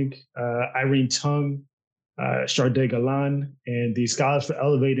Tabanchink, Irene Tung, Sharday Galan, and the Scholars for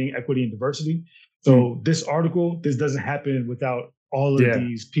Elevating Equity and Diversity. So this article, this doesn't happen without all of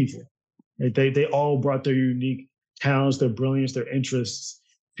these people. They all brought their unique talents, their brilliance, their interests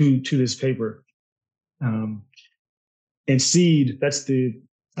to this paper. And SEED, that's the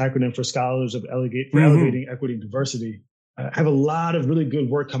acronym for Scholars of Elevating Equity and Diversity, have a lot of really good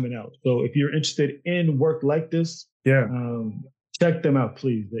work coming out. So if you're interested in work like this, check them out,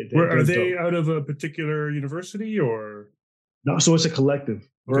 please. Are they out of a particular university or? No, so it's a collective.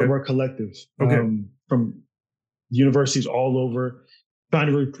 We're a collective from universities all over, trying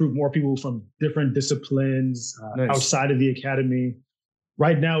to recruit more people from different disciplines outside of the academy.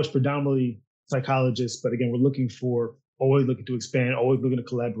 Right now, it's predominantly psychologists, but again, we're always looking to expand, always looking to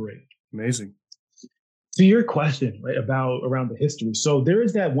collaborate. Amazing. To your question, right, around the history. So there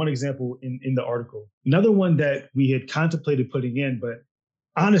is that one example in the article. Another one that we had contemplated putting in, but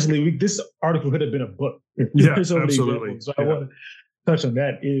honestly, this article could have been a book. Yeah, absolutely. So I want to touch on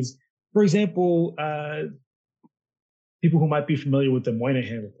that is, for example, people who might be familiar with the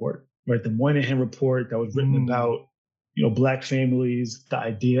Moynihan Report, right? The Moynihan Report that was written about, you know, Black families, the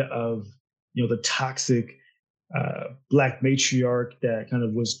idea of, you know, the toxic Black matriarch that kind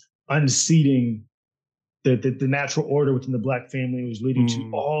of was unseating the natural order within the Black family, was leading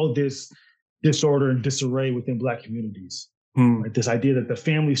to all this disorder and disarray within Black communities. Right? This idea that the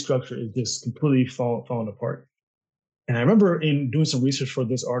family structure is just completely falling apart. And I remember in doing some research for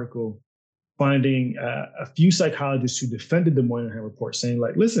this article, finding a few psychologists who defended the Moynihan Report, saying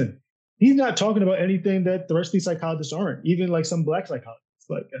like, listen, he's not talking about anything that the rest of these psychologists aren't, even like some Black psychologists.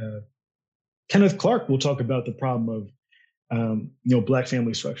 Like Kenneth Clark will talk about the problem of, you know, Black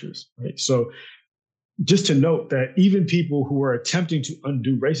family structures, right? So just to note that even people who are attempting to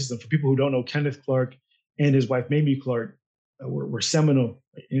undo racism, for people who don't know, Kenneth Clark and his wife, Mamie Clark, were seminal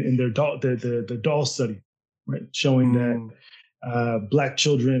in their the doll study, right? Showing that Black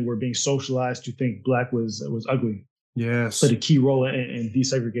children were being socialized to think Black was ugly. Yes. Played a key role in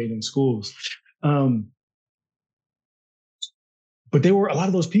desegregating schools. But a lot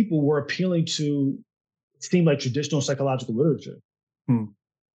of those people were appealing to seem like traditional psychological literature.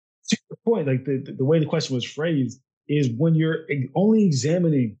 To the point, like the way the question was phrased is, when you're only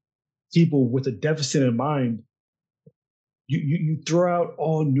examining people with a deficit in mind, you throw out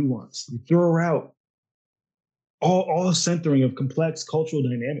all nuance, you throw out all centering of complex cultural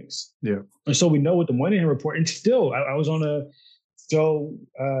dynamics. Yeah. And so we know with the Moynihan Report, and still, I was on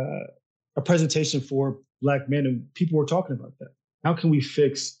a presentation for Black men, and people were talking about that. How can we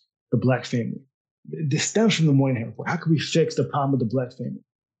fix the Black family? This stems from the Moynihan Report. How can we fix the problem of the Black family?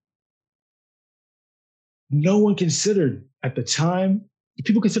 No one considered at the time.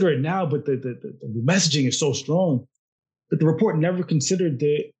 People consider it now, but the messaging is so strong. But the report never considered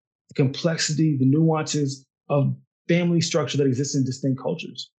the complexity, the nuances of family structure that exists in distinct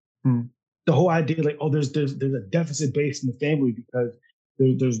cultures. The whole idea, like, oh, there's a deficit based in the family because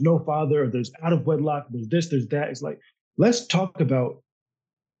there's no father, or there's out of wedlock, there's this, there's that. It's like, let's talk about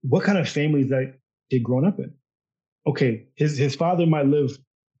what kind of families that they've grown up in. okay, his father might live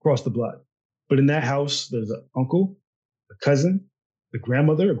across the block, but in that house, there's an uncle, a cousin, a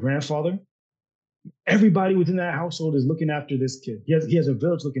grandmother, a grandfather. Everybody within that household is looking after this kid. He has a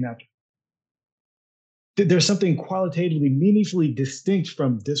village looking after him. There's something qualitatively, meaningfully distinct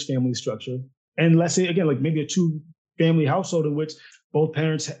from this family structure. And let's say, again, like maybe a two-family household in which both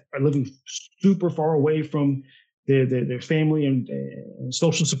parents are living super far away from their family and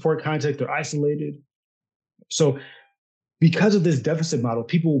social support context. They're isolated. So because of this deficit model,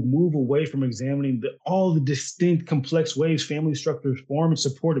 people move away from examining all the distinct, complex ways family structures form in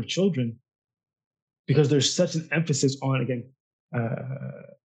support of children, because there's such an emphasis on, again,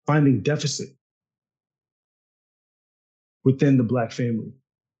 finding deficit within the Black family.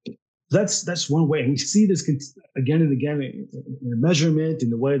 That's one way. And we see this again and again in the measurement, in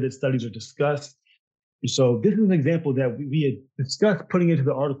the way that studies are discussed. And so this is an example that we had discussed putting into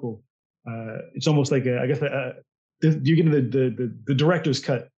the article. It's almost like, you're getting the director's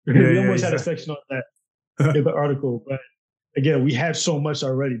cut. We almost had a section on that in the article. But again, we had so much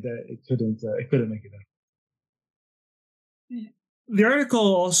already that it couldn't make it up. The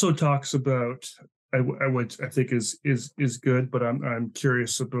article also talks about, which I think is good, but I'm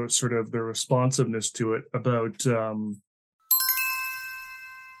curious about sort of the responsiveness to it, about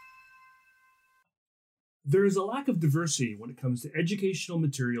there is a lack of diversity when it comes to educational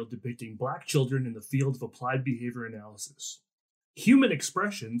material depicting Black children in the field of applied behavior analysis. Human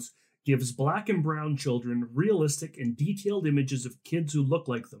Expressions gives Black and brown children realistic and detailed images of kids who look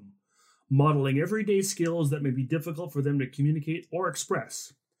like them, modeling everyday skills that may be difficult for them to communicate or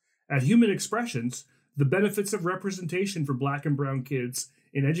express. At Human Expressions, the benefits of representation for Black and brown kids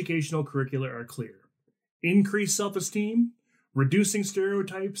in educational curricula are clear. Increased self-esteem, reducing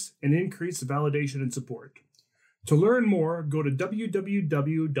stereotypes, and increased validation and support. To learn more, go to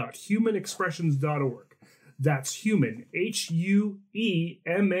www.humanexpressions.org. That's human,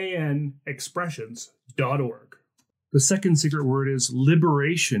 HUEMAN, expressions.org. The second secret word is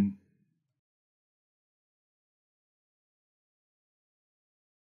liberation.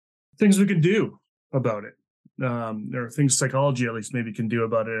 Things we can do about it. There are things psychology, at least, maybe can do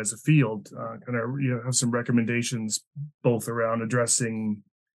about it as a field. Have some recommendations both around addressing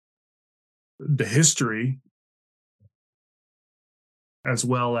the history as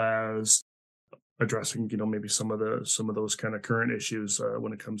well as addressing, maybe some of those kind of current issues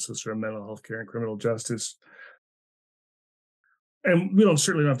when it comes to sort of mental health care and criminal justice. And we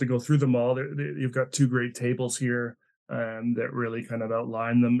certainly don't have to go through them all. You've got two great tables here that really kind of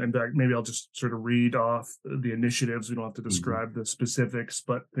outline them. In fact, maybe I'll just sort of read off the initiatives. We don't have to describe the specifics,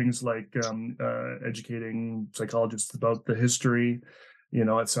 but things like educating psychologists about the history.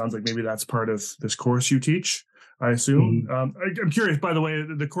 It sounds like maybe that's part of this course you teach, I assume. I'm curious, by the way,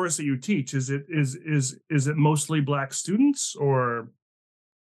 the course that you teach, is it mostly Black students or?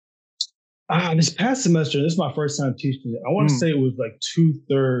 This past semester, this is my first time teaching it. I want to say it was like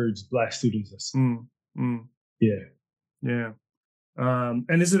 2/3 Black students. Yeah.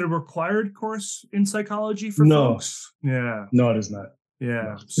 And is it a required course in psychology for folks? Yeah. No, it is not.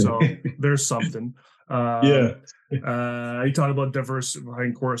 Yeah. So there's something. You talk about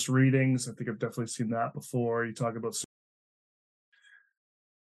diversifying course readings. I think I've definitely seen that before. You talk about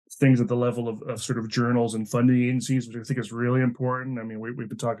things at the level of sort of journals and funding agencies, which I think is really important. I mean, we've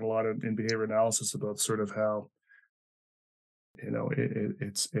been talking a lot in behavior analysis about sort of how,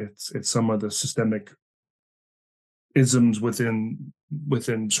 it's some of the systemic isms within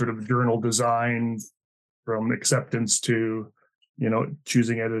sort of journal design, from acceptance to,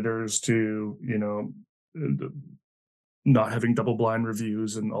 choosing editors to, not having double blind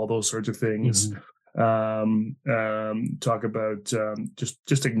reviews and all those sorts of things. Talk about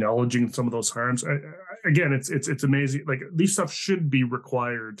just acknowledging some of those harms. Again, it's amazing. Like, these stuff should be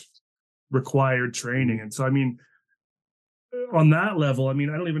required training. And so, I mean, on that level, I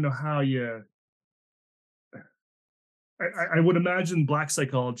don't even know how you. I would imagine Black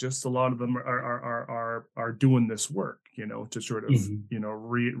psychologists, a lot of them are doing this work, to sort of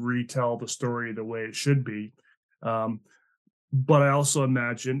retell the story the way it should be. But I also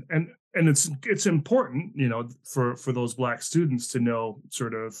imagine, and it's important, for those Black students to know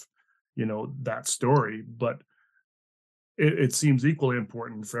sort of, that story. But it seems equally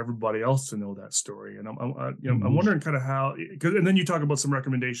important for everybody else to know that story. And I'm wondering kind of how, and then you talk about some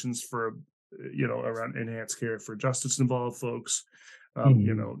recommendations for, around enhanced care for justice involved folks,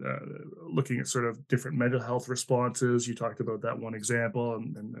 looking at sort of different mental health responses. You talked about that one example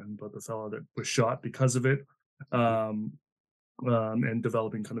and about the fellow that was shot because of it, and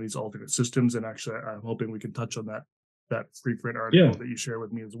developing kind of these alternate systems. And actually, I'm hoping we can touch on that preprint article that you share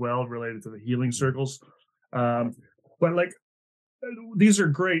with me as well, related to the healing circles. But like, these are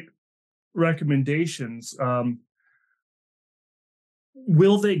great recommendations.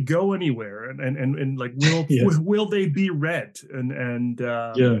 Will they go anywhere? And like, Yes. will they be read? And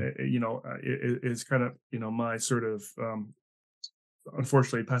Yeah. it's kind of, my sort of,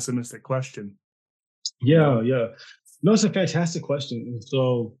 unfortunately pessimistic question. Yeah. Yeah. No, it's a fantastic question.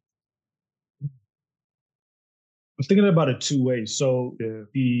 So I'm thinking about it two ways. So Yeah.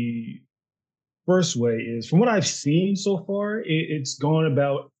 the first way is, from what I've seen so far, it's gone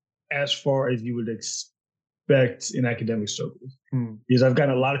about as far as you would expect in academic circles. Because I've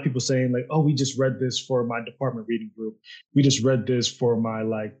gotten a lot of people saying like, "Oh, we just read this for my department reading group. We just read this for my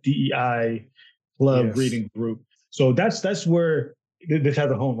like DEI club reading group." So that's where this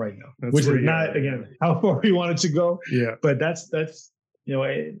has a home right now, which is not again how far we want it to go. Yeah, but that's I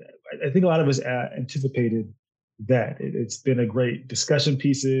think a lot of us anticipated that. It's been a great discussion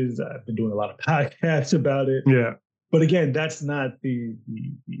pieces. I've been doing a lot of podcasts about it. Yeah. But again, that's not the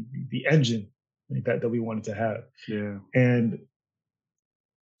engine that we wanted to have. Yeah. And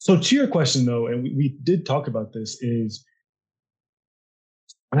so to your question though, and we did talk about this, is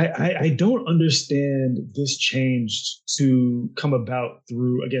I don't understand this change to come about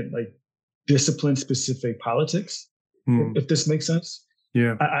through, again, like discipline specific politics, if this makes sense.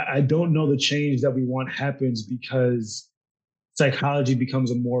 Yeah. I don't know the change that we want happens because psychology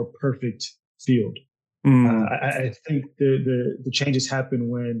becomes a more perfect field. I think the changes happen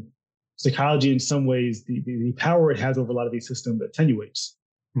when psychology, in some ways, the power it has over a lot of these systems attenuates.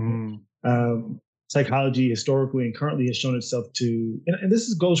 Psychology historically and currently has shown itself to, and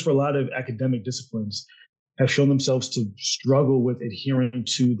this goes for a lot of academic disciplines, have shown themselves to struggle with adhering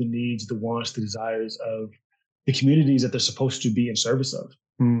to the needs, the wants, the desires of the communities that they're supposed to be in service of.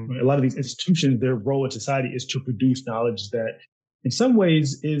 A lot of these institutions, their role in society is to produce knowledge that in some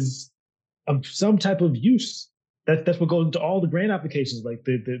ways is of some type of use. That's what goes into all the grant applications, like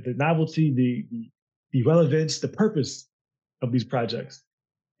the novelty, the relevance, the purpose of these projects.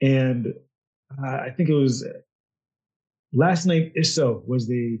 And I think it was last night, Isso was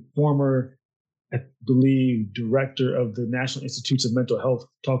the former, I believe, director of the National Institutes of Mental Health,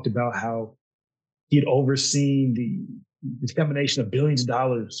 talked about how he had overseen the dissemination of billions of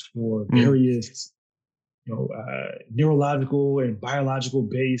dollars for various, neurological and biological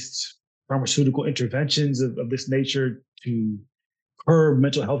based pharmaceutical interventions of this nature to curb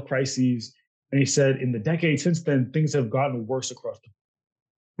mental health crises. And he said, in the decade since then, things have gotten worse across the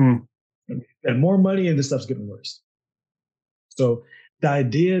board. And more money, and this stuff's getting worse. So the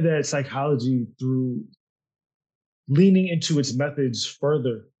idea that psychology, through leaning into its methods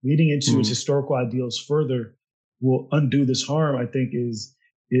further, leaning into its historical ideals further, will undo this harm, I think is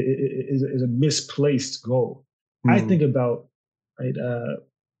a misplaced goal. I think about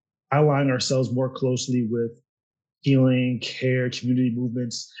aligning ourselves more closely with healing, care, community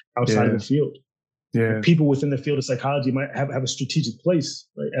movements outside of the field. Yeah. People within the field of psychology might have a strategic place.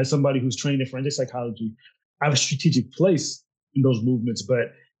 Right? As somebody who's trained in forensic psychology, I have a strategic place in those movements,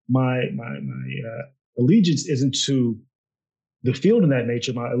 but my allegiance isn't to the field in that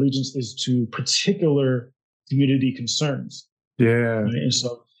nature. My allegiance is to particular community concerns. Yeah. Right? And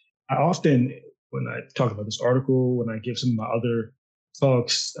so I often, when I talk about this article, when I give some of my other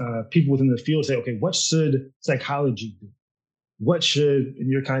talks, people within the field say, okay, what should psychology do? What should, in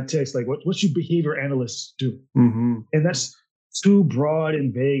your context, like what should behavior analysts do? And that's too broad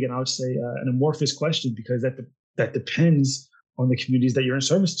and vague, and I would say an amorphous question, because that depends on the communities that you're in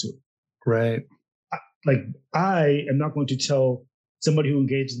service to. Right. I am not going to tell somebody who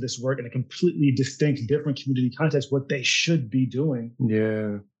engages in this work in a completely distinct, different community context what they should be doing.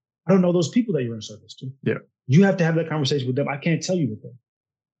 Yeah. I don't know those people that you're in service to. Yeah. You have to have that conversation with them. I can't tell you with them.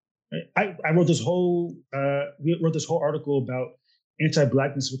 I wrote this whole article about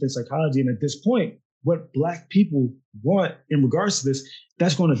anti-Blackness within psychology, and at this point, what Black people want in regards to this,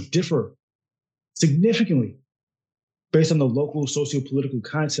 that's going to differ significantly based on the local socio-political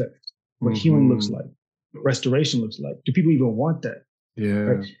context, what healing looks like, what restoration looks like. Do people even want that? Yeah,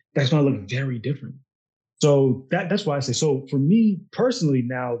 right? That's going to look very different. So that's why I say. So for me personally,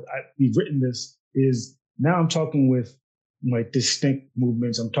 now we've written this, is now I'm talking with like distinct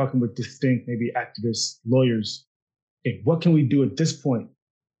movements. I'm talking with distinct, maybe activists, lawyers. Okay, what can we do at this point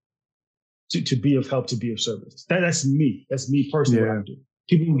to be of help, to be of service? That's me. That's me personally. What I do.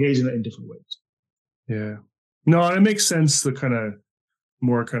 People engage in different ways. Yeah. No, it makes sense. The kind of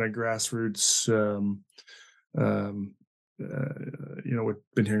more kind of grassroots. We've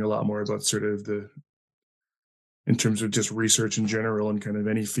been hearing a lot more about sort of in terms of just research in general and kind of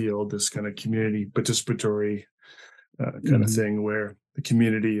any field, this kind of community participatory kind of thing, where the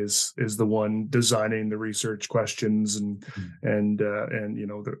community is the one designing the research questions, and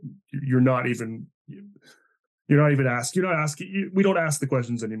you're not even asking. We don't ask the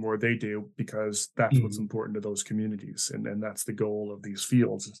questions anymore. They do, because that's what's important to those communities, and that's the goal of these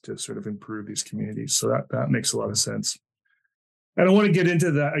fields, is to sort of improve these communities. So that makes a lot of sense. And I want to get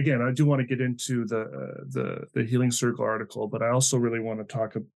into that again. I do want to get into the Healing Circle article, but I also really want to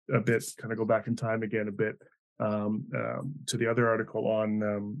talk a bit, kind of go back in time again a bit, to the other article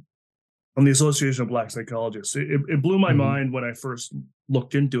on the Association of Black Psychologists. It blew my mind when I first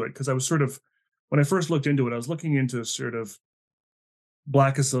looked into it, because when I first looked into it, I was looking into sort of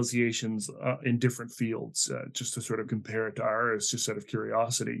Black associations in different fields, just to sort of compare it to ours, just out of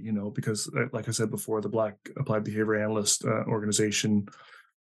curiosity, because like I said before, the Black Applied Behavior Analyst organization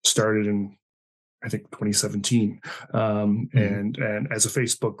started in, I think, 2017, and as a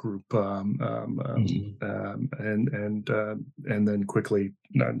Facebook group, and then quickly,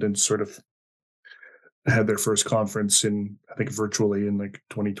 then sort of had their first conference in, I think, virtually in like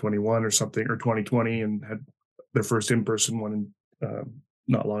 2021 or something, or 2020, and had their first in-person one in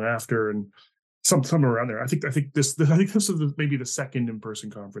not long after, and somewhere around there. I think this is maybe the second in-person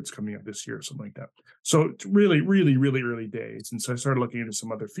conference coming up this year, or something like that. So it's really, really, really early days. And so I started looking into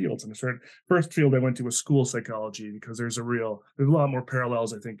some other fields, and first field I went to was school psychology, because there's a lot more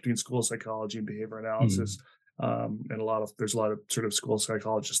parallels, I think, between school psychology and behavior analysis. And there's a lot of sort of school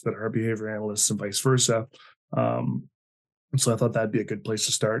psychologists that are behavior analysts, and vice versa. So I thought that'd be a good place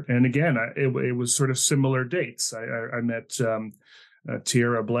to start. And again, it was sort of similar dates. I met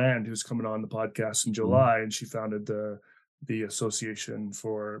Tierra Bland, who's coming on the podcast in July, and she founded the Association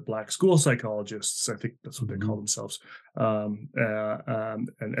for Black School Psychologists. I think that's what they call themselves. And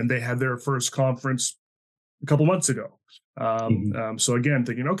they had their first conference a couple months ago. So again,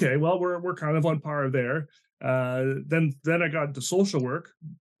 thinking, okay, well, we're kind of on par there. Then I got into social work.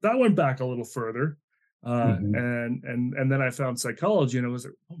 That went back a little further. And then I found psychology, and it was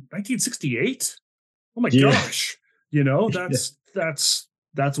 1968. Oh my gosh, that's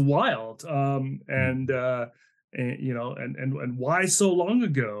wild. And why so long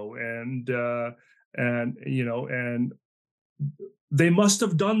ago? And they must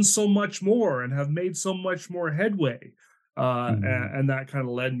have done so much more and have made so much more headway. And that kind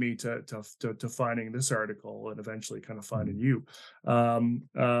of led me to finding this article, and eventually kind of finding you. And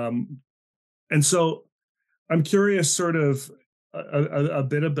so I'm curious, sort of a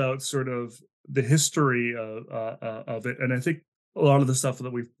bit about sort of the history of it, and I think a lot of the stuff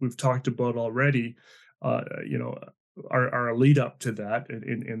that we've talked about already, are a lead up to that.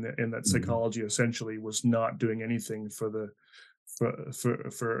 In that psychology essentially was not doing anything for the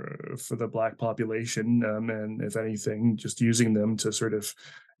Black population, and if anything, just using them to sort of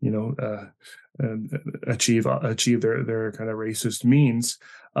achieve their kind of racist means.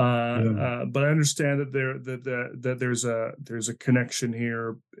 But I understand that there's a connection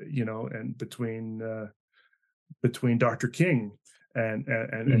here, and between Dr. King and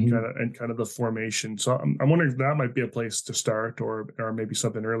kind of the formation. So I'm wondering if that might be a place to start, or maybe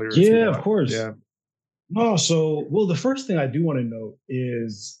something earlier. Yeah, of course. Yeah. Oh, so, well, the first thing I do want to note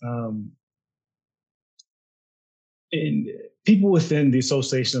is in people within the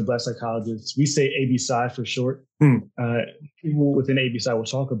Association of Black Psychologists, we say ABPSI for short. People within ABPSI will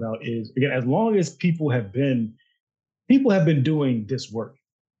talk about is, again, as long as people have been doing this work,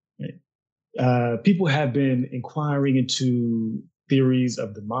 right? People have been inquiring into theories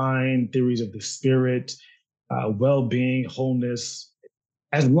of the mind, theories of the spirit, well-being, wholeness,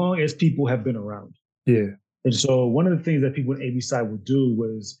 as long as people have been around. Yeah. And so one of the things that people in ABPSI would do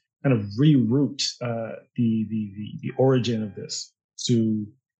was kind of reroute the origin of this to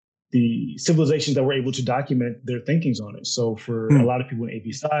the civilizations that were able to document their thinkings on it. So for a lot of people in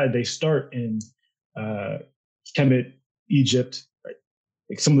ABPSI, they start in Kemet, Egypt, right?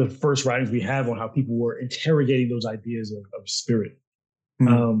 Like some of the first writings we have on how people were interrogating those ideas of spirit.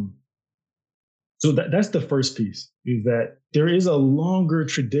 So that's the first piece, is that there is a longer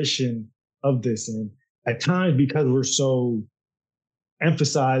tradition of this. And at times, because we're so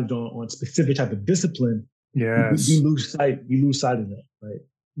emphasized on specific type of discipline, we lose sight of that, right?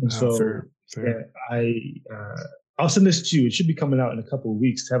 And fair. I'll send this to you. It should be coming out in a couple of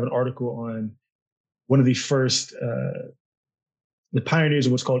weeks, to have an article on one of the first, the pioneers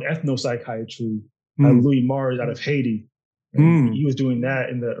of what's called ethnopsychiatry, Louis Mars out of Haiti. He was doing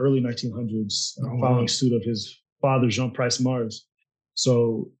that in the early 1900s, following suit of his father, Jean Price Mars.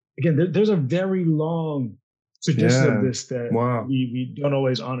 So again, there's a very long tradition of this that we don't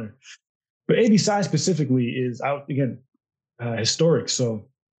always honor. But ABPSI specifically is out, again, historic. So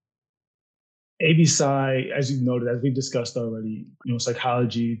ABSI, as you've noted, as we've discussed already,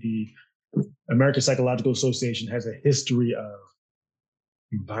 psychology, the American Psychological Association has a history of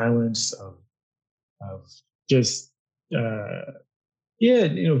violence, of just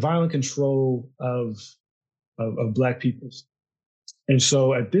violent control of Black peoples. And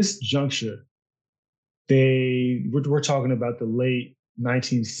so at this juncture, we're talking about the late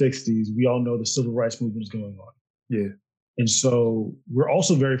 1960s. We all know the civil rights movement is going on. Yeah. And so we're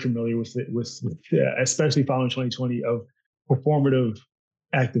also very familiar with it, especially following 2020, of performative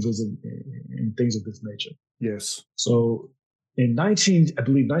activism and things of this nature. Yes. So in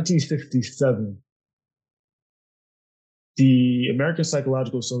 1967, the American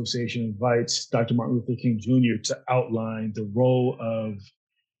Psychological Association invites Dr. Martin Luther King Jr. to outline the role of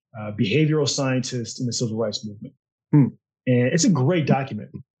behavioral scientists in the civil rights movement. And it's a great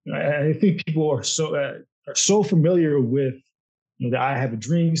document. I think people are so familiar with the "I Have a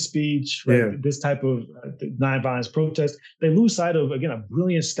Dream" speech, right? Yeah. This type of nonviolence protest. They lose sight of, again, a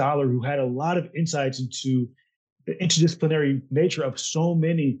brilliant scholar who had a lot of insights into the interdisciplinary nature of so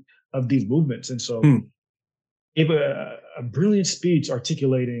many of these movements. And so gave a brilliant speech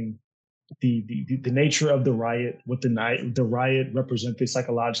articulating the nature of the riot, what the riot represented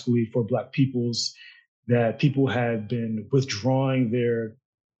psychologically for Black peoples, that people had been withdrawing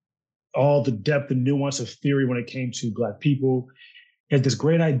all the depth and nuance of theory when it came to Black people. He had this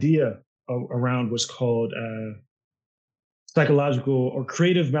great idea around what's called psychological or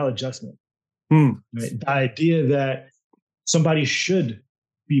creative maladjustment. Right? The idea that somebody should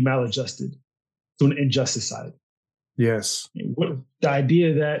be maladjusted to an unjust society. Yes. The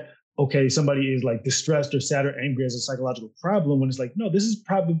idea that, okay, somebody is like distressed or sad or angry as a psychological problem, when it's like, no, this is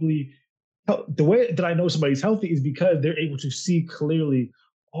probably the way that I know somebody's healthy is because they're able to see clearly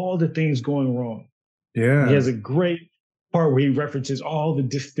all the things going wrong. Yeah. He has a great part where he references all the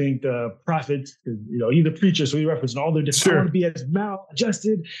distinct prophets. He's a preacher, so he references all the different. Sure. I want to be as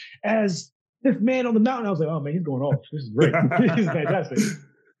maladjusted as this man on the mountain. I was like, oh man, he's going off. This is great. This is fantastic.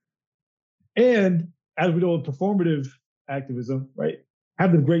 And as we know, with performative activism, right?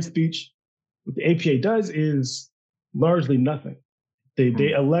 Have the great speech. What the APA does is largely nothing.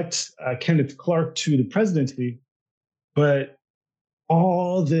 They elect Kenneth Clark to the presidency, but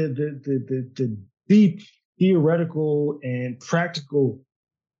all the deep theoretical and practical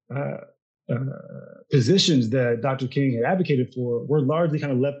positions that Dr. King had advocated for were largely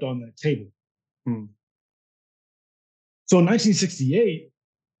kind of left on the table. So in 1968,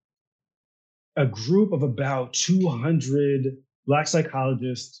 a group of about 200 Black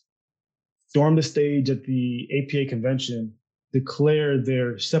psychologists stormed the stage at the APA convention, declare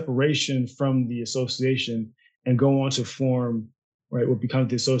their separation from the association, and go on to form what becomes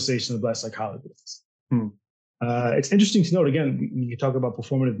the Association of Black Psychologists. It's interesting to note, again, when you talk about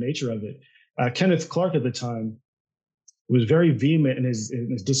performative nature of it, Kenneth Clark at the time was very vehement in his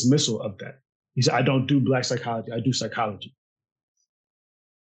dismissal of that. He said, I don't do Black psychology, I do psychology.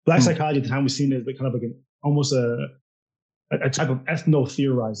 Black psychology at the time was seen as kind of like almost a type of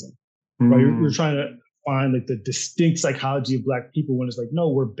ethno-theorizing. Right? You're trying to find like the distinct psychology of Black people, when it's like, no,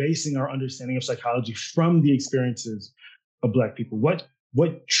 we're basing our understanding of psychology from the experiences of Black people. What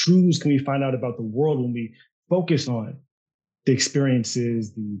truths can we find out about the world when we focus on the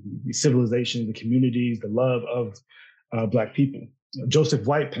experiences, the civilizations, the communities, the love of Black people? Joseph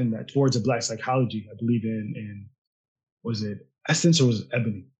White penned that, Towards a Black Psychology, I believe in was it Essence or was it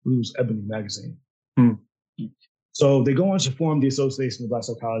Ebony? I believe it was Ebony magazine. So they go on to form the Association of Black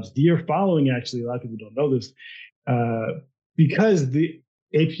Psychologists. The year following, actually, a lot of people don't know this, because the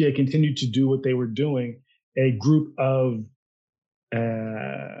APA continued to do what they were doing, a group of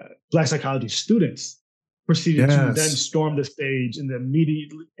Black psychology students proceeded to then storm the stage in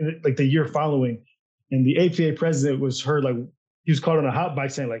the year following. And the APA president was heard, like, he was caught on a hot bike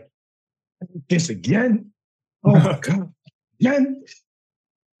saying, like, this again? Oh my God, again?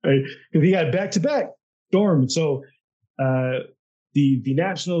 Right? Because he got back-to-back storm. So the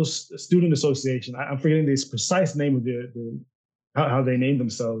National Student Association, I'm forgetting this precise name of how they named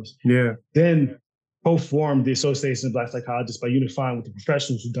themselves. Yeah. Then co-formed the Association of Black Psychologists by unifying with the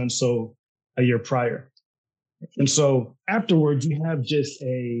professionals who'd done so a year prior. And so afterwards, you have just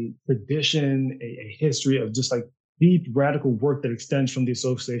a tradition, a history of just like deep radical work that extends from the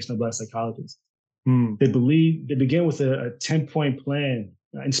Association of Black Psychologists. They begin with a 10-point plan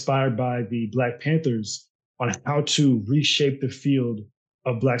inspired by the Black Panthers on how to reshape the field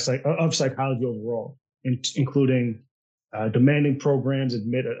of psychology overall, including demanding programs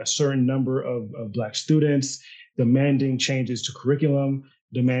admit a certain number of Black students, demanding changes to curriculum,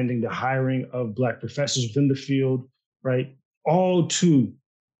 demanding the hiring of Black professors within the field, right? All to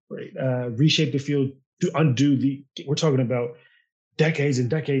right? Reshape the field to undo we're talking about decades and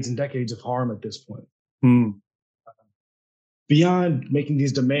decades and decades of harm at this point. Beyond making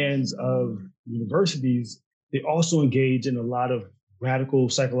these demands of universities, they also engage in a lot of radical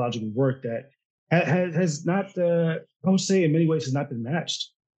psychological work that has not, I would say in many ways, has not been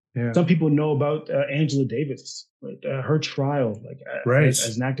matched. Yeah. Some people know about Angela Davis, right? Her trial,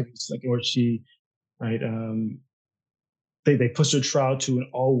 as an activist, where she, right? They pushed her trial to an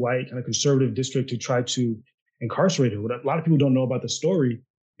all-white kind of conservative district to try to incarcerate her. What a lot of people don't know about the story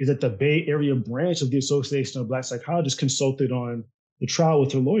is that the Bay Area branch of the Association of Black Psychologists consulted on the trial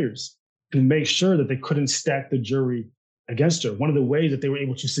with her lawyers to make sure that they couldn't stack the jury against her. One of the ways that they were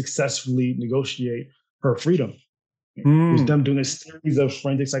able to successfully negotiate her freedom was them doing a series of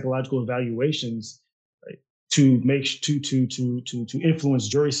forensic psychological evaluations, right, to influence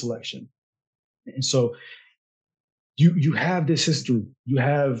jury selection. And so you have this history. You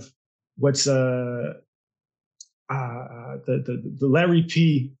have what's the Larry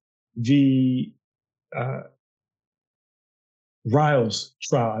P. v. Riles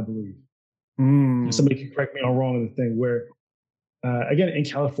trial, I believe. Somebody can correct me if I'm wrong on the thing where, again, in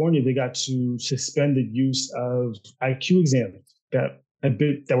California, they got to suspend the use of IQ exams that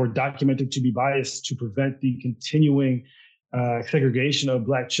were documented to be biased to prevent the continuing segregation of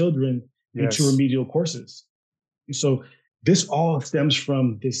Black children into remedial courses. So this all stems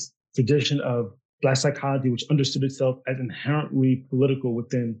from this tradition of Black psychology, which understood itself as inherently political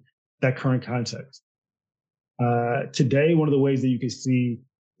within that current context. Today, one of the ways that you can see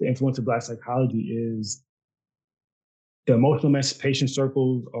the influence of Black psychology is the emotional emancipation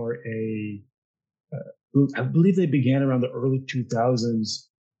circles are I believe they began around the early 2000s,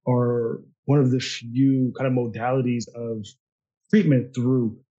 are one of the few kind of modalities of treatment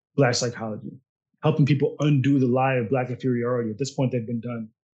through Black psychology, helping people undo the lie of Black inferiority. At this point, they've been done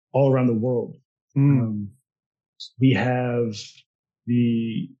all around the world. We have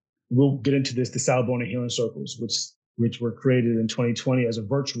we'll get into this, the Sal Bona healing circles, which were created in 2020 as a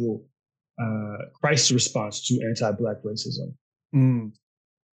virtual crisis response to anti-Black racism. And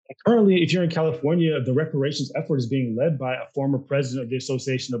currently, if you're in California, the reparations effort is being led by a former president of the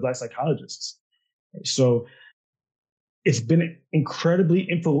Association of Black Psychologists. So it's been incredibly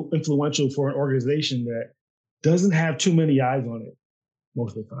influential for an organization that doesn't have too many eyes on it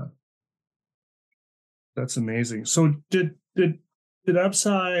most of the time. That's amazing. So did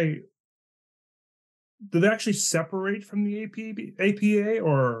ABSI, did they actually separate from the APA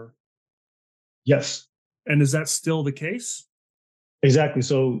or? Yes. And is that still the case? Exactly.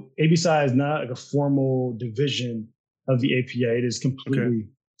 So ABSI is not like a formal division of the APA. It is completely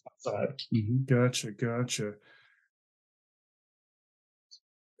outside. Gotcha.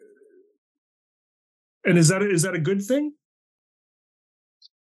 And is that a good thing?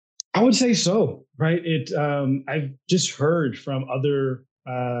 I would say so, right? I've just heard from other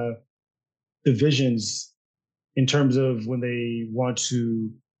divisions in terms of when they want to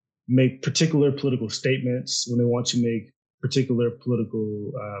make particular political statements, when they want to make particular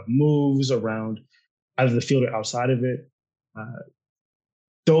political moves around either the field or outside of it.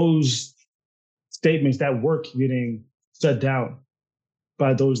 Those statements, that work getting shut down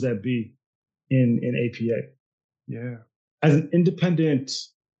by those that be in APA. Yeah. As an independent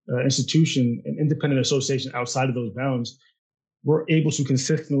institution, an independent association outside of those bounds, we're able to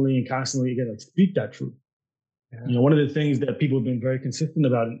consistently and constantly, again, speak that truth. Yeah. One of the things that people have been very consistent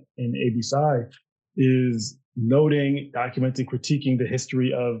about in ABSI is noting, documenting, critiquing the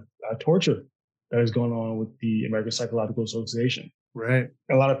history of torture that is going on with the American Psychological Association. Right.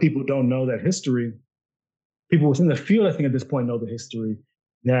 A lot of people don't know that history. People within the field, I think, at this point know the history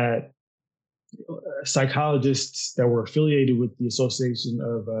that psychologists that were affiliated with the Association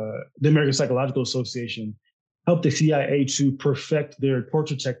of the American Psychological Association helped the CIA to perfect their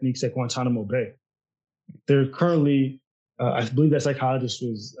torture techniques at Guantanamo Bay. They're currently, I believe that psychologist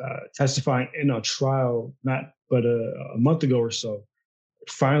was testifying in a trial not but a month ago or so.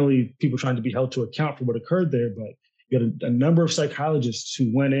 Finally, people trying to be held to account for what occurred there, but you had a number of psychologists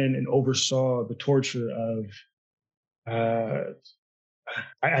who went in and oversaw the torture of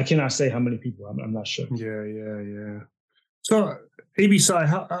I cannot say how many people. I'm not sure. Yeah. So ABSI,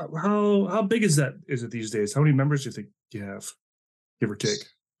 how big is that? Is it these days? How many members do you think you have, give or take?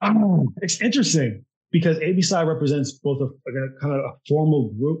 It's interesting because ABSI represents both a kind of a formal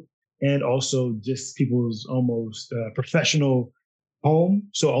group and also just people's almost professional home.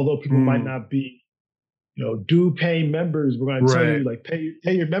 So although people might not be, due paying members, we're going to tell you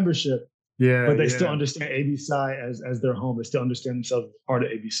pay your membership. Yeah. But they still understand ABSI as their home. They still understand themselves as part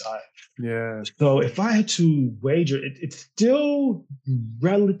of ABSI. Yeah. So if I had to wager, it's still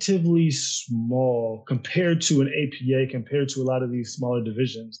relatively small compared to an APA, compared to a lot of these smaller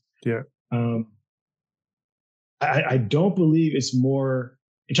divisions. Yeah. I don't believe it's more,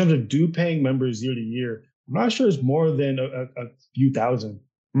 in terms of due paying members year to year, I'm not sure it's more than a few thousand.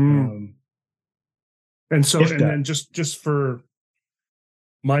 And then just for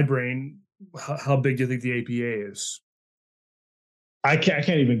my brain, how big do you think the APA is? I can't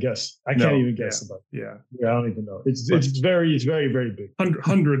even guess. I can't even guess about it. Yeah, I don't even know. It's very, very big.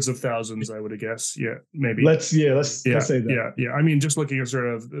 Hundreds of thousands, I would guess. Yeah, maybe. Let's say that. Yeah. I mean, just looking at sort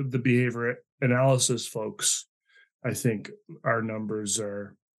of the behavior analysis folks, I think our numbers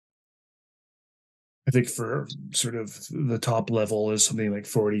are, I think for sort of the top level is something like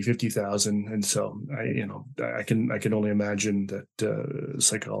 40,000-50,000. And so I can only imagine that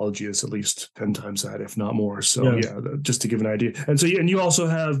psychology is at least 10 times that, if not more. So yeah, just to give an idea. And so, and you also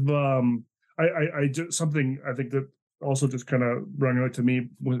have, I just something I think that also just kind of rung out to me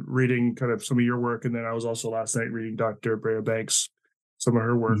with reading kind of some of your work. And then I was also last night reading Dr. Brea Banks, some of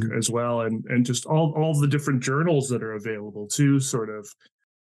her work as well. And just all the different journals that are available too, sort of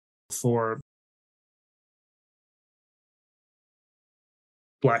for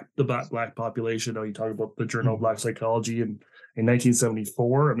the black population. You talk about the Journal of Black Psychology in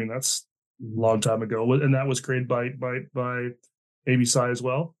 1974. I mean, that's a long time ago, and that was created by ABSI as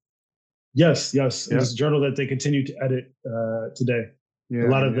well. Yes. It's a journal that they continue to edit today. A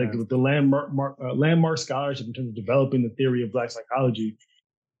lot of the landmark scholarship in terms of developing the theory of Black psychology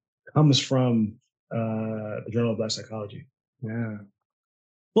comes from the Journal of Black Psychology. Yeah.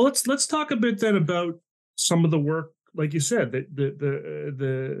 Well, let's talk a bit then about some of the work, like you said, that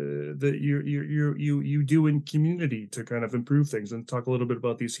you do in community to kind of improve things, and talk a little bit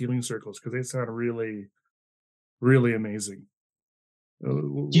about these healing circles, because they sound really, really amazing.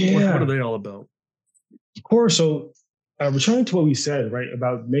 What are they all about? Of course. So returning to what we said, right,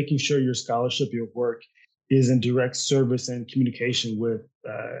 about making sure your scholarship, your work is in direct service and communication with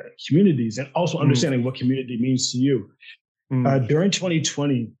communities, and also understanding what community means to you. During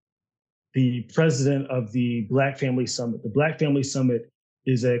 2020, the president of the Black Family Summit. The Black Family Summit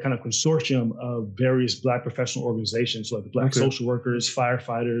is a kind of consortium of various Black professional organizations, like the Black social workers,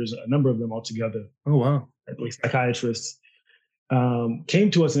 firefighters, a number of them all together. Oh, wow. At least psychiatrists,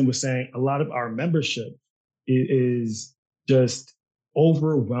 came to us and was saying a lot of our membership is just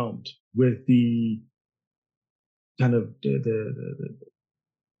overwhelmed with the kind of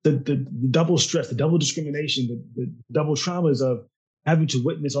the double stress, the double discrimination, the double traumas of having to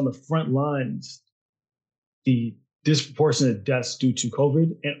witness on the front lines the disproportionate deaths due to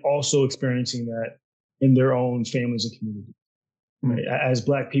COVID, and also experiencing that in their own families and communities. Right? As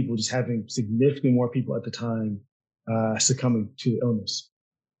Black people, just having significantly more people at the time succumbing to illness.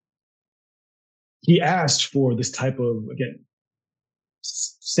 He asked for this type of, again,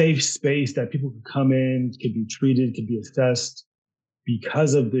 safe space that people could come in, could be treated, could be assessed,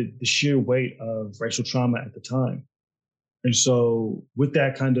 because of the sheer weight of racial trauma at the time. And so with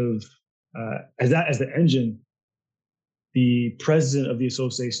that kind of, as the engine, the president of the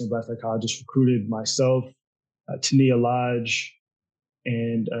Association of Black Psychologists recruited myself, Tania Lodge,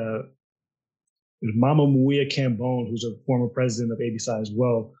 and Mama Muia Cambone, who's a former president of ABSI as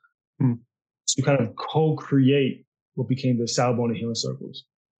well, to kind of co-create what became the Sal Bona Healing Circles.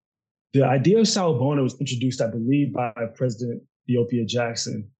 The idea of Sal Bona was introduced, I believe, by President Theopia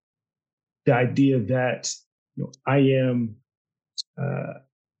Jackson. The idea that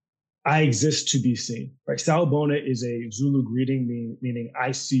I exist to be seen. Right? Sal Bona is a Zulu greeting meaning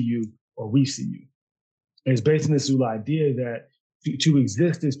I see you or we see you. And it's based on this Zulu idea that to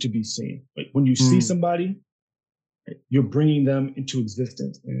exist is to be seen. Like when you see somebody, you're bringing them into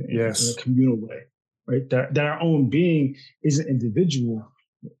existence in a communal way. Right? That our own being isn't individual.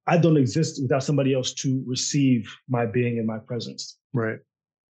 I don't exist without somebody else to receive my being and my presence. Right.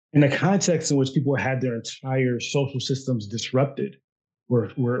 In a context in which people had their entire social systems disrupted,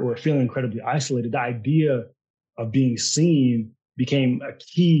 we're feeling incredibly isolated, the idea of being seen became a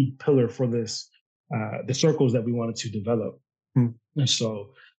key pillar for this, the circles that we wanted to develop. And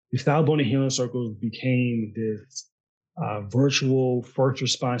so the Sal Bona Healing Circles became this virtual first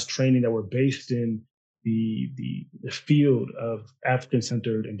response training that were based in the field of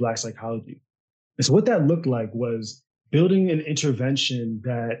African-centered and Black psychology. And so what that looked like was building an intervention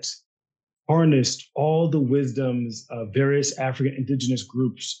that harnessed all the wisdoms of various African indigenous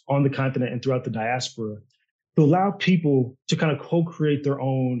groups on the continent and throughout the diaspora to allow people to kind of co-create their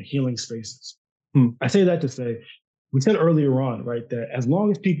own healing spaces. I say that to say, we said earlier on, right, that as long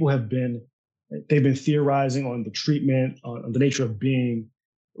as people have been Right? They've been theorizing on the treatment, on the nature of being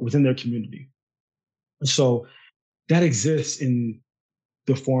within their community. And so that exists in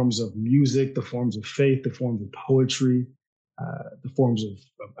the forms of music, the forms of faith, the forms of poetry, the forms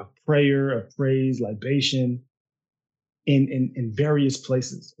of prayer, of praise, libation, in various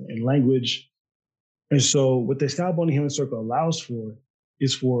places, in language. And so what the Style Bonding Healing Circle allows for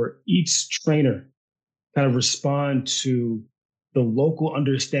is for each trainer kind of respond to the local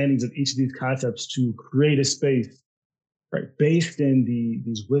understandings of each of these concepts to create a space, right, based in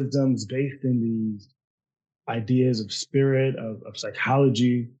these wisdoms, based in these ideas of spirit, of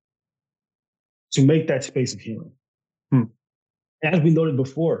psychology, to make that space of healing. As we noted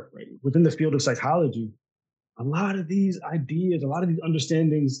before, right, within the field of psychology, a lot of these ideas, a lot of these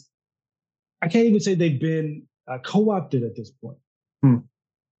understandings, I can't even say they've been co-opted at this point.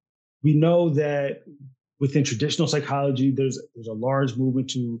 We know that within traditional psychology, there's a large movement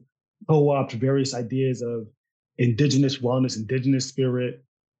to co-opt various ideas of indigenous wellness, indigenous spirit,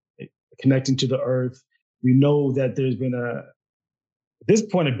 connecting to the earth. We know that there's been at this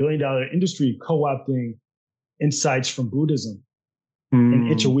point, $1 billion industry co-opting insights from Buddhism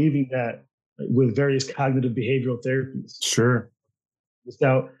and interweaving that with various cognitive behavioral therapies. Sure.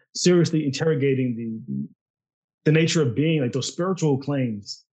 Without seriously interrogating the nature of being, like those spiritual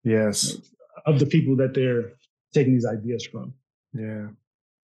claims. Yes. Right, of the people that they're taking these ideas from. Yeah.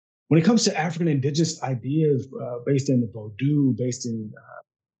 When it comes to African indigenous ideas based in the Vodou, based in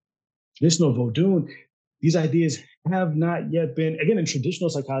traditional Vodou, these ideas have not yet been, again, in traditional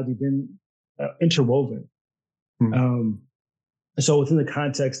psychology, been interwoven. So within the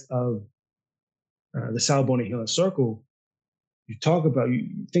context of the Style Bonding Healing Circle, you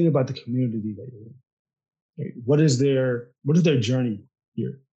think about the community that you're in. Right? What is their journey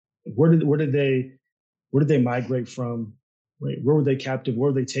here? Where did they migrate from? Right? Where were they captive?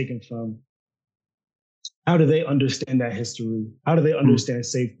 Where were they taken from? How do they understand that history? How do they understand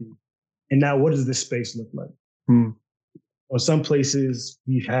safety? And now, what does this space look like? Well, some places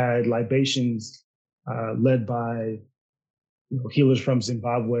we've had libations led by healers from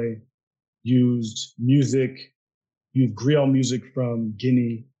Zimbabwe, used music, used griot music from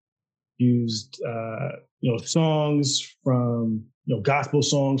Guinea, used songs from gospel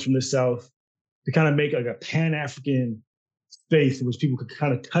songs from the South to kind of make like a Pan-African space in which people could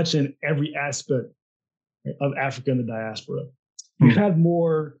kind of touch in every aspect of Africa and the diaspora. You had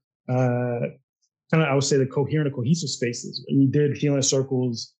more kind of, I would say, the coherent and cohesive spaces. We did healing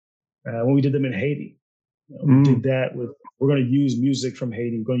circles when we did them in Haiti. We did that with, we're going to use music from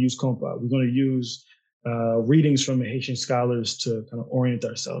Haiti. We're going to use compa. We're going to use readings from Haitian scholars to kind of orient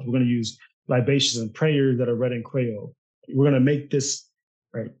ourselves. We're going to use libations and prayers that are read in Creole. We're going to make this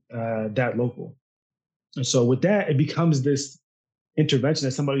that local. And so with that, it becomes this intervention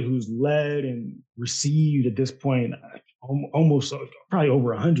as somebody who's led and received at this point almost probably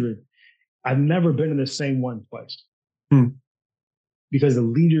over 100. I've never been in the same one twice because the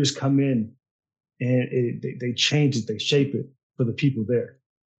leaders come in and they change it, they shape it for the people there.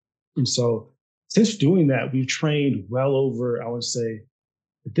 And so since doing that, we've trained well over, I would say,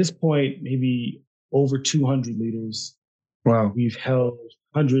 at this point, maybe over 200 leaders. Wow. We've held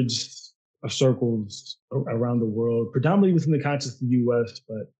hundreds of circles around the world, predominantly within the context of the U.S.,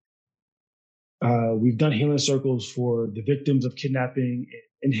 but we've done healing circles for the victims of kidnapping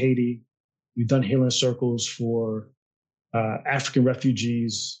in Haiti. We've done healing circles for African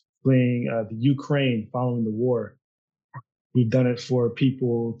refugees fleeing the Ukraine following the war. We've done it for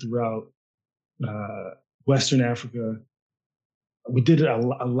people throughout Western Africa. We did it, a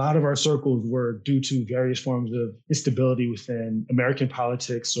lot of our circles were due to various forms of instability within American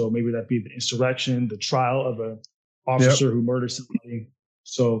politics. So maybe that be the insurrection, the trial of an officer who murdered somebody.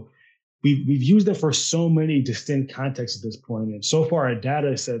 So we've used it for so many distinct contexts at this point. And so far, our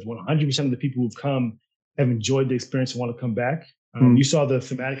data says 100% of the people who've come have enjoyed the experience and want to come back. You saw the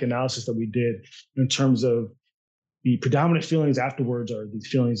thematic analysis that we did in terms of the predominant feelings afterwards are these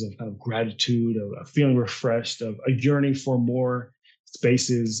feelings of kind of gratitude, of feeling refreshed, of a yearning for more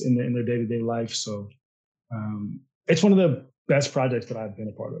spaces in their day-to-day life. So it's one of the best projects that I've been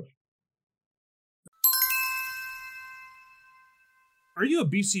a part of. Are you a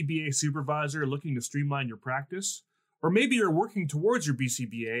BCBA supervisor looking to streamline your practice? Or maybe you're working towards your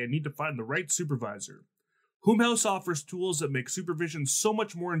BCBA and need to find the right supervisor. House offers tools that make supervision so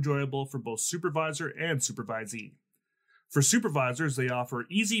much more enjoyable for both supervisor and supervisee. For supervisors, they offer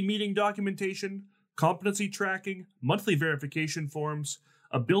easy meeting documentation, competency tracking, monthly verification forms,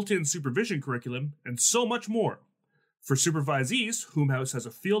 a built-in supervision curriculum, and so much more. For supervisees, House has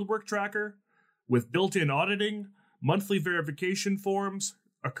a fieldwork tracker with built-in auditing, monthly verification forms,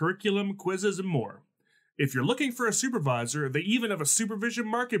 a curriculum, quizzes, and more. If you're looking for a supervisor, they even have a supervision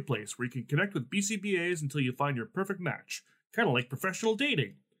marketplace where you can connect with BCBAs until you find your perfect match, kind of like professional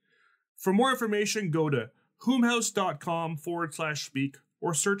dating. For more information, go to whomhouse.com/speak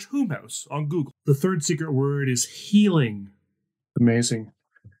or search Whomhouse on Google. The third secret word is healing. Amazing.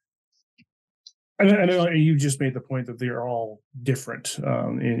 I know you just made the point that they're all different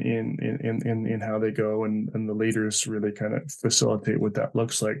in how they go, and the leaders really kind of facilitate what that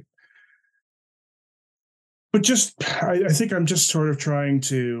looks like. But I think I'm just sort of trying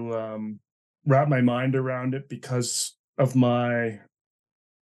to wrap my mind around it because of my,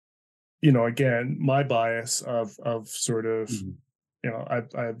 again, my bias of sort of,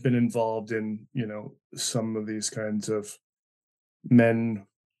 I've been involved in, some of these kinds of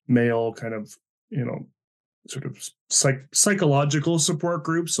male kind of, sort of psychological support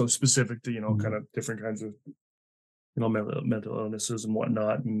groups. So specific to, kind of different kinds of, mental illnesses and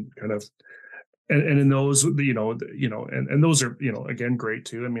whatnot, and kind of, and in those, and those are, again, great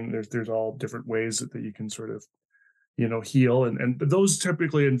too. I mean, there's all different ways that you can sort of, heal, and those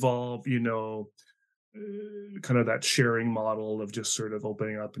typically involve, kind of that sharing model of just sort of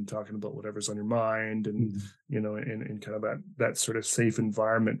opening up and talking about whatever's on your mind, and in kind of that sort of safe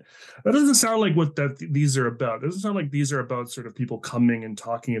environment. That doesn't sound like what these are about. It doesn't sound like these are about sort of people coming and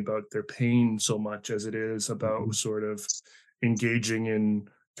talking about their pain so much as it is about sort of engaging in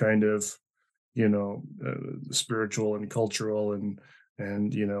kind of spiritual and cultural and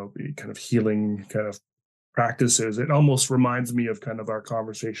kind of healing kind of practices. It almost reminds me of kind of our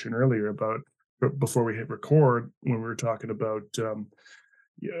conversation earlier about before we hit record, when we were talking about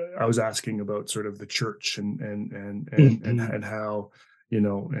I was asking about sort of the church and how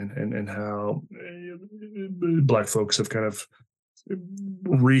and how Black folks have kind of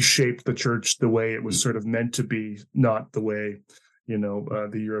reshaped the church the way it was sort of meant to be, not the way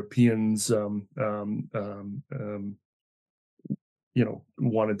the Europeans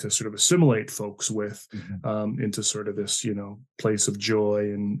wanted to sort of assimilate folks with into sort of this place of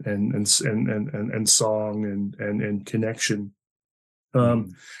joy and song and connection.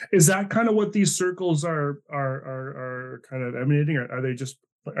 Is that kind of what these circles are kind of emanating?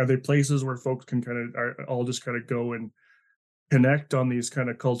 Are they places where folks can kind of all just kind of go and connect on these kind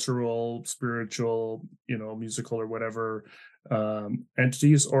of cultural, spiritual, musical or whatever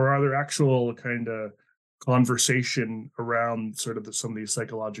entities, or are there actual kind of conversation around sort of some of these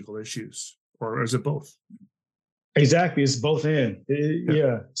psychological issues, or is it both? Exactly, it's both and.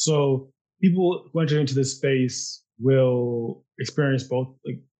 Yeah. So people who enter into this space will experience both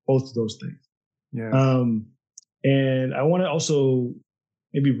of those things. Yeah. And I want to also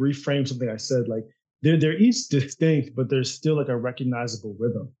maybe reframe something I said. Like they're each distinct, but there's still like a recognizable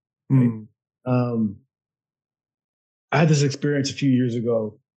rhythm. Right? I had this experience a few years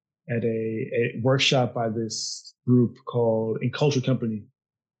ago at a workshop by this group called In Culture Company,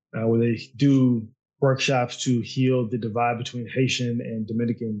 where they do workshops to heal the divide between Haitian and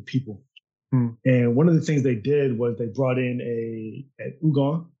Dominican people. And one of the things they did was they brought in an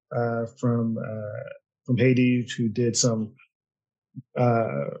Ugon from Haiti who did some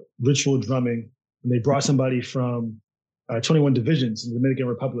ritual drumming, and they brought somebody from 21 Divisions in the Dominican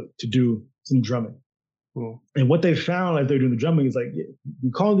Republic to do some drumming. Cool. And what they found as they're doing the drumming is like,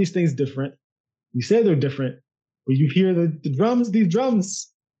 we call these things different. We say they're different, but you hear these drums,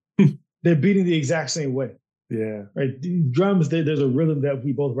 they're beating the exact same way. Yeah. Right. These drums, there's a rhythm that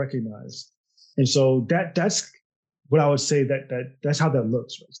we both recognize. And so that's what I would say that's how that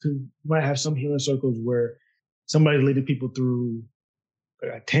looks. Right? So you might have some healing circles where somebody's leading people through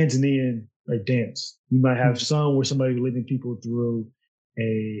a Tanzanian dance. You might have some where somebody's leading people through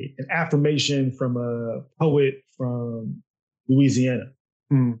an affirmation from a poet from Louisiana.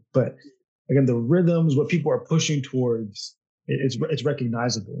 But again, the rhythms, what people are pushing towards, it's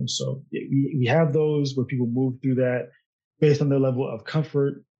recognizable. And so we have those where people move through that based on their level of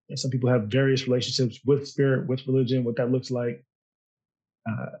comfort. And some people have various relationships with spirit, with religion, what that looks like.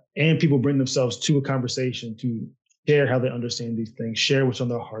 And people bring themselves to a conversation to share how they understand these things, share what's on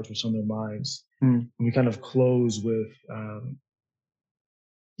their hearts, what's on their minds. And we kind of close with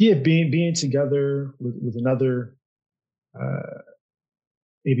being together with another,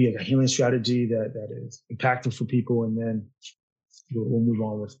 maybe a healing strategy that is impactful for people, and then we'll move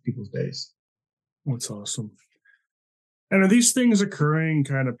on with people's days. That's awesome. And are these things occurring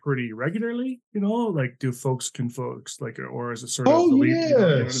kind of pretty regularly? Like can folks like, or is it sort of? Oh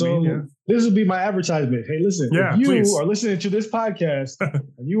yeah. So this would be my advertisement. Hey, listen, if you are listening to this podcast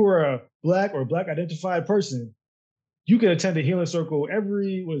and you are a Black or Black identified person, you can attend a healing circle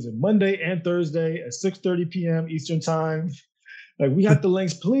every Monday and Thursday at 6:30 p.m. Eastern time. Like, we got the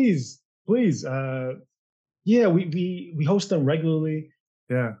links, please. Yeah, we host them regularly.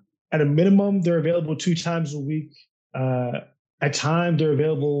 Yeah. At a minimum, they're available 2 times a week. At times, they're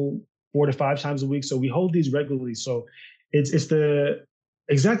available 4 to 5 times a week. So we hold these regularly. So it's the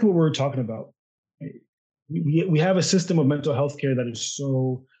exactly what we're talking about. We have a system of mental health care that is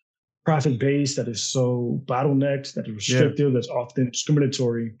so profit-based, that is so bottlenecked, that is restrictive, that's often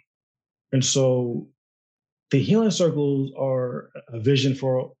discriminatory. And so the healing circles are a vision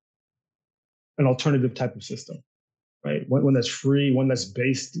for an alternative type of system, right? One that's free, one that's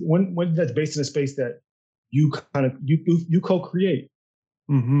based in a space that you co-create,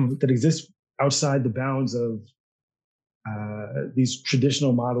 that exists outside the bounds of these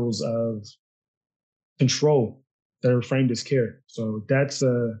traditional models of control that are framed as care. So that's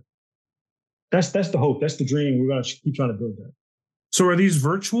the hope. That's the dream. We're gonna keep trying to build that. So are these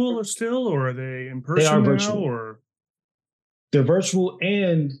virtual still, or are they in person? They are now, virtual. Or they're virtual,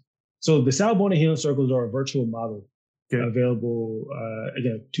 and so the Sal Bona Healing Circles are a virtual model, available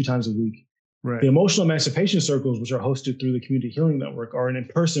again 2 times a week. Right. The Emotional Emancipation Circles, which are hosted through the Community Healing Network, are an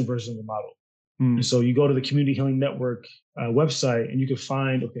in-person version of the model. And so you go to the Community Healing Network website, and you can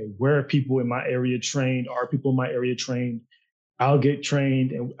find, okay, where are people in my area trained? Are people in my area trained? I'll get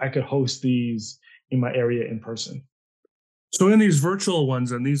trained, and I could host these in my area in person. So in these virtual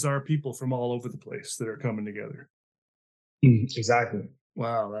ones, and these are people from all over the place that are coming together. Exactly.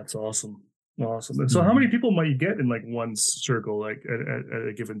 Wow, that's awesome. Awesome. And so how many people might you get in like one circle, like at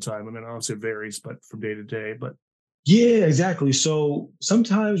a given time? I mean, obviously it varies, but from day to day, but. Yeah, exactly. So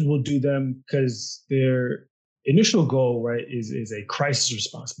sometimes we'll do them because their initial goal, right, is a crisis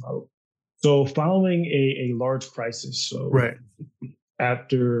response model. So following a large crisis, so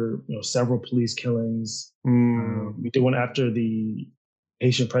after several police killings, we did one after the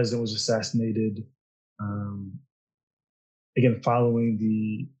Haitian president was assassinated. Again, following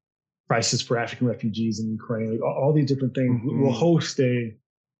the crisis for African refugees in Ukraine, like all these different things, we'll host a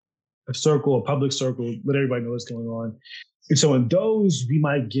circle, a public circle, let everybody know what's going on. And so in those, we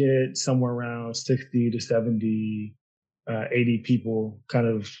might get somewhere around 60 to 70, 80 people kind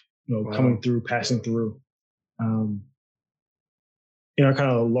of, coming through, passing through. In our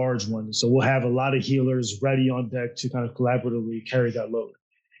kind of large ones. So we'll have a lot of healers ready on deck to kind of collaboratively carry that load.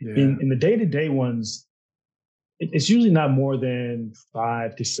 Yeah. In the day-to-day ones, it's usually not more than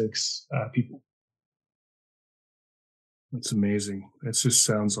 5 to 6 people. That's amazing. That just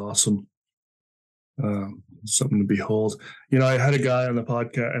sounds awesome. Something to behold. I had a guy on the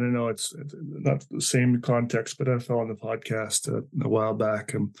podcast, and I know it's not the same context, but I fell on the podcast a while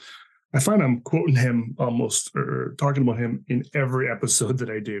back, and I find I'm quoting him almost, or talking about him in every episode that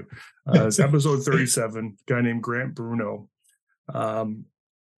I do. It's episode 37, guy named Grant Bruno,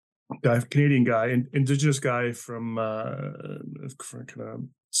 Canadian guy, indigenous guy from kind of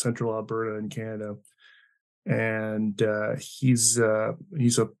central Alberta in Canada. And he's a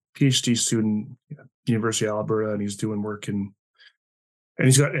PhD student at University of Alberta, and he's doing work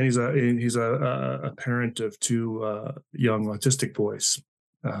he's a parent of 2 young autistic boys.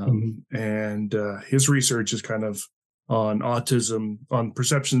 And his research is kind of on autism, on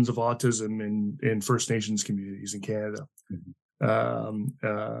perceptions of autism in First Nations communities in Canada.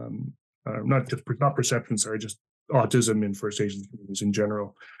 Not perceptions, sorry, just autism in First Nations communities in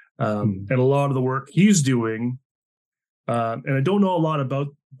general. And a lot of the work he's doing, and I don't know a lot about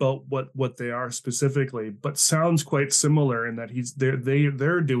what they are specifically, but sounds quite similar in that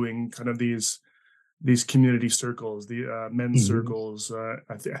they're doing kind of these community circles, the men's circles.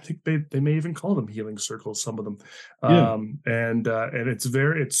 I think they may even call them healing circles, some of them. And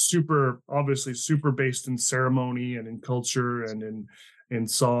it's super, obviously super based in ceremony and in culture and in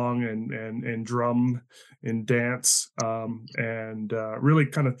song and drum and dance, and really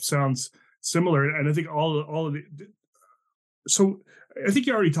kind of sounds similar. And I think all of the. So I think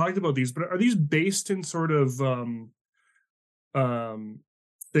you already talked about these, but are these based in sort of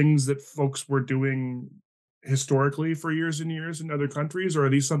things that folks were doing historically for years and years in other countries, or are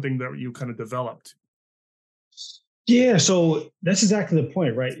these something that you kind of developed? Yeah, so that's exactly the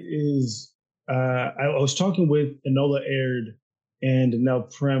point, right? I was talking with Enola Aird and Nell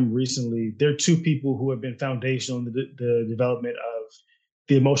Prem recently. They're 2 people who have been foundational in the development of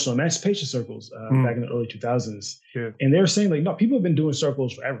the emotional emancipation circles back in the early 2000s. Yeah. And they're saying, like, no, people have been doing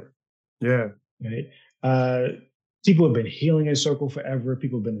circles forever. Yeah. Right? People have been healing in circle forever.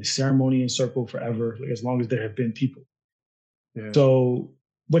 People have been in ceremony in circle forever, like, as long as there have been people. Yeah. So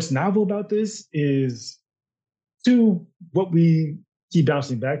what's novel about this is, to what we keep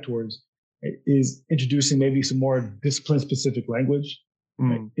bouncing back towards, right, is introducing maybe some more discipline-specific language,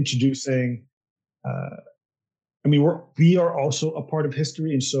 right? Introducing I mean, we are also a part of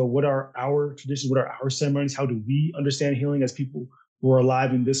history. And so what are our traditions? What are our ceremonies? How do we understand healing as people who are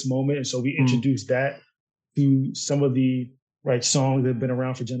alive in this moment? And so we introduce that to some of the songs that have been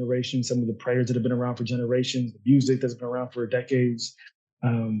around for generations, some of the prayers that have been around for generations, the music that's been around for decades.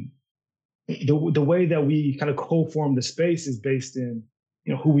 The way that we kind of co-form the space is based in,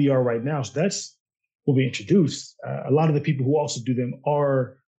 who we are right now. So that's what we introduce. A lot of the people who also do them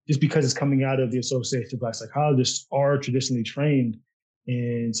are, just because it's coming out of the Association of Black Psychologists, are traditionally trained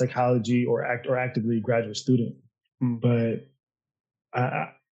in psychology or actively graduate student. But I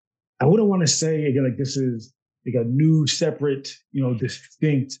wouldn't want to say again like this is like a new, separate,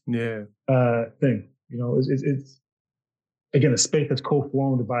 distinct thing. It's again a space that's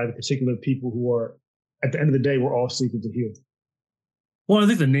co-formed by the particular people who are, at the end of the day, we're all seeking to heal. Well, I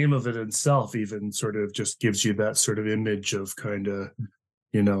think the name of it itself even sort of just gives you that sort of image of kind of,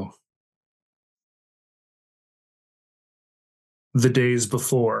 the days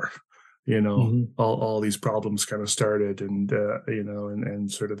before, all these problems kind of started, and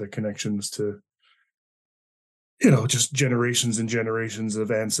and sort of the connections to, just generations and generations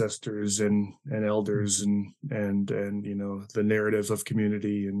of ancestors and elders and the narrative of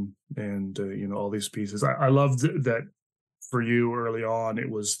community and all these pieces. I loved that for you early on. It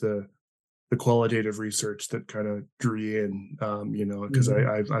was the qualitative research that kind of drew you in, because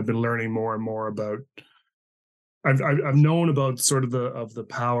I've been learning more and more about. I've known about sort of the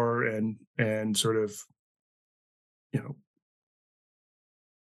power and sort of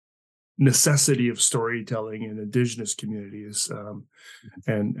necessity of storytelling in indigenous communities,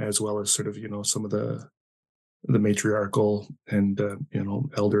 and as well as sort of some of the matriarchal and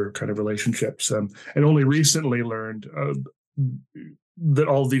elder kind of relationships, and only recently learned that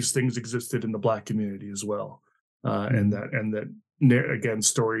all these things existed in the Black community as well, and that again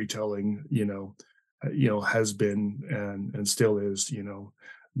storytelling has been and still is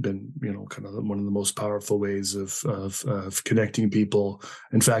been kind of one of the most powerful ways of connecting people.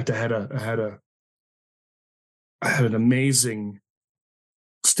 In fact, I had an amazing,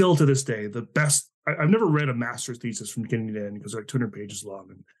 still to this day, the best. I've never read a master's thesis from beginning to end because they're like 200 pages long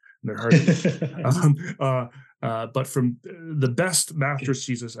and they're hard. But from the best master's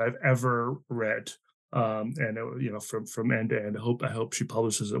thesis I've ever read, and from end to end, I hope she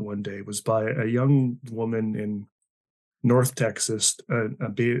publishes it one day, was by a young woman in North Texas, a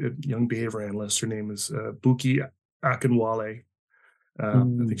young behavior analyst. Her name is Buki Akinwale. I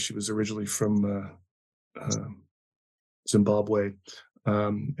think she was originally from Zimbabwe,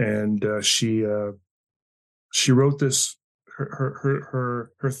 and she wrote this.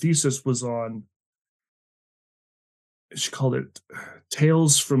 Her thesis was on. She called it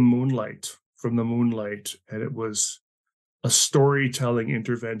 "Tales from the Moonlight," and it was a storytelling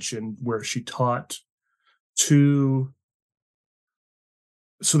intervention where she taught two.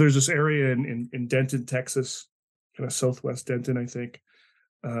 So there's this area in Denton, Texas, kind of southwest Denton, I think,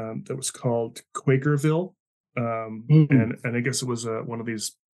 that was called Quakerville, and I guess it was one of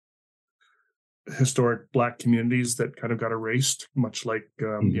these historic Black communities that kind of got erased, much like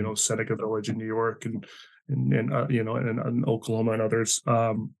Seneca Village in New York and Oklahoma and others.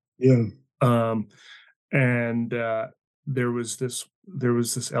 And there was this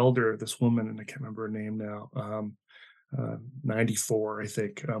elder, this woman, and I can't remember her name now. 94, I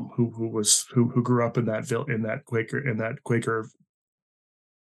think, who grew up in that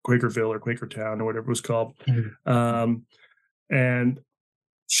Quakerville or Quakertown or whatever it was called, and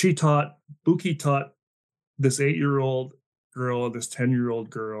Buki taught this 8-year-old girl and this 10-year-old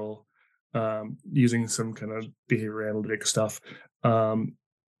girl, using some kind of behavior analytic stuff,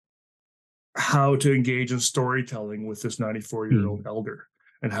 how to engage in storytelling with this 94-year-old elder,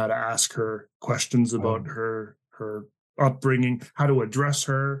 and how to ask her questions about her upbringing, how to address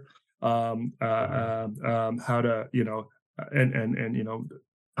her, how to and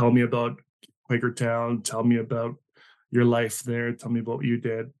tell me about Quakertown, tell me about your life there, tell me about what you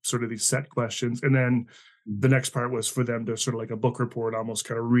did, sort of these set questions. And then the next part was for them to sort of like a book report, almost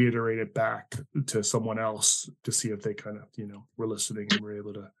kind of reiterate it back to someone else to see if they kind of were listening and were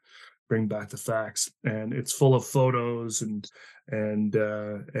able to bring back the facts. And it's full of photos and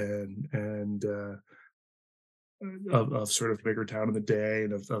of sort of Quakertown in the day,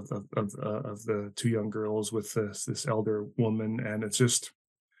 and of the two young girls with this elder woman. And it's just,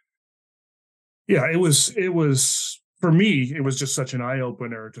 it was for me, it was just such an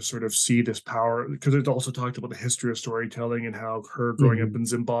eye-opener to sort of see this power, because it also talked about the history of storytelling and how her growing up in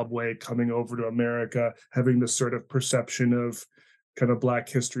Zimbabwe, coming over to America, having this sort of perception of kind of Black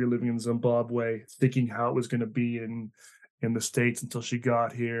history living in Zimbabwe, thinking how it was going to be in the States until she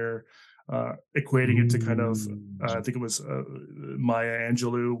got here. equating it to kind of, I think it was Maya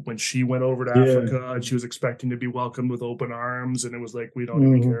Angelou when she went over to Yeah. Africa and she was expecting to be welcomed with open arms, and it was like, we don't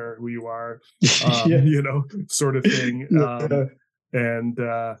even care who you are, you know, sort of thing.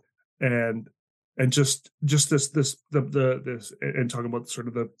 And just this and talking about sort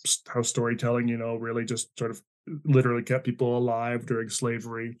of how storytelling, you know, really just sort of literally kept people alive during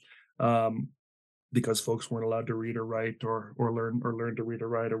slavery, because folks weren't allowed to read or write or learn to read or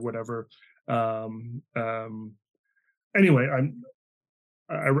write or whatever. Anyway,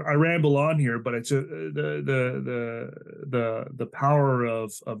 I ramble on here, but it's the power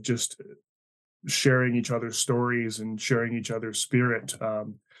of just sharing each other's stories and sharing each other's spirit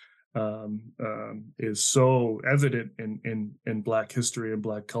is so evident in Black history and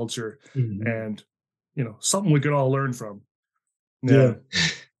Black culture, and you know, something we could all learn from. Yeah.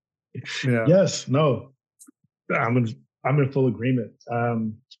 Yes. No. I'm in full agreement.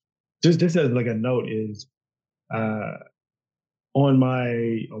 Just as like a note is, on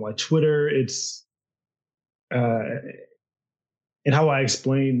my Twitter, it's and how I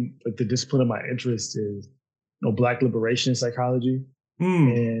explain like the discipline of my interest is, you know, Black liberation psychology,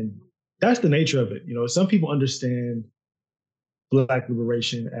 and that's the nature of it. You know, some people understand Black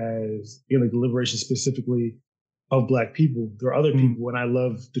liberation as, you know, like the liberation specifically of Black people. There are other people, and I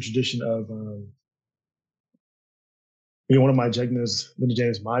love the tradition of, you know, one of my Jegnas, Linda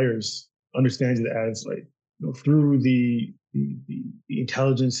James Myers, understands it as like, you know, through the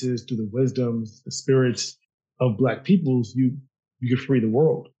intelligences, through the wisdoms, the spirits of Black peoples, you can free the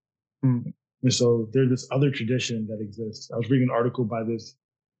world. And so there's this other tradition that exists. I was reading an article by this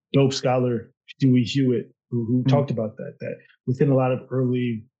dope scholar, Dewey Hewitt, who talked about that within a lot of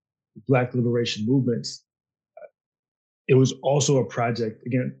early Black liberation movements, it was also a project,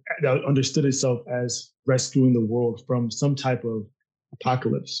 again, that understood itself as rescuing the world from some type of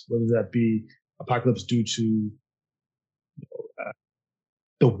apocalypse, whether that be apocalypse due to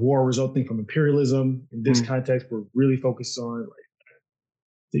the war resulting from imperialism. In this context, we're really focused on like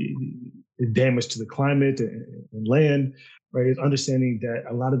the damage to the climate and land, right? It's understanding that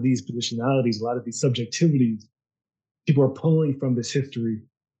a lot of these positionalities, a lot of these subjectivities, people are pulling from this history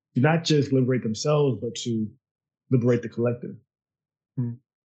to not just liberate themselves, but to liberate the collective.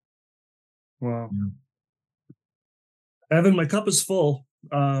 Wow. Yeah. Evan, my cup is full.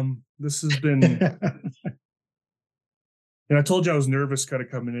 This has been, and I told you I was nervous kind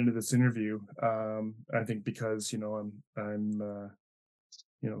of coming into this interview. I think because, you know, I'm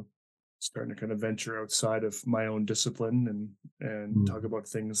you know, starting to kind of venture outside of my own discipline and talk about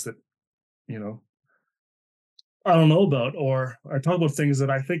things that, you know, I don't know about, or I talk about things that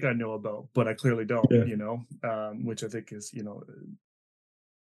I think I know about, but I clearly don't, you know, which I think is, you know,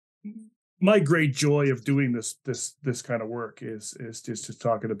 my great joy of doing this kind of work is just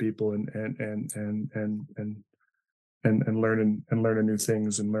talking to people and learning new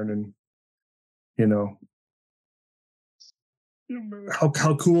things and learning, you know,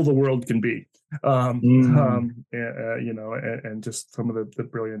 how cool the world can be, you know, and just some of the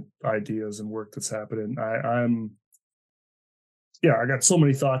brilliant ideas and work that's happening. I got so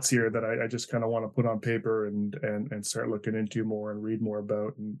many thoughts here that I just kind of want to put on paper and start looking into more and read more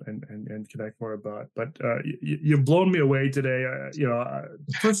about and connect more about. But you've blown me away today. You know,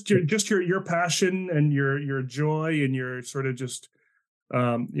 first your passion and your joy and your sort of just,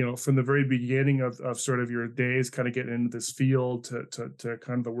 you know, from the very beginning of sort of your days, kind of getting into this field to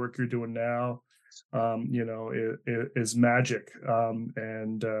kind of the work you're doing now, you know, is magic,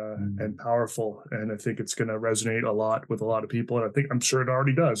 and powerful. And I think it's going to resonate a lot with a lot of people. And I'm sure it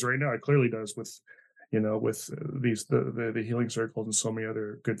already does right now. It clearly does with, you know, with the healing circles and so many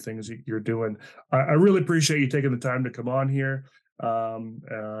other good things you're doing. I really appreciate you taking the time to come on here. And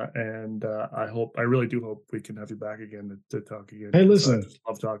I really do hope we can have you back again to talk again. Hey, listen, I just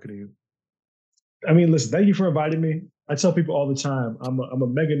love talking to you. I mean, listen, thank you for inviting me. I tell people all the time, I'm a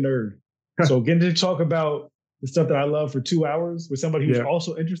mega nerd. So getting to talk about the stuff that I love for 2 hours with somebody who's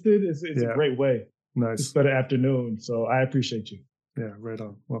also interested is a great way to spend an afternoon. So I appreciate you. Yeah, right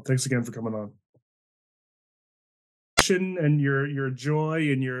on. Well, thanks again for coming on. And your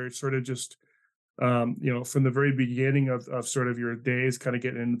joy and your sort of just, you know, from the very beginning of sort of your days, kind of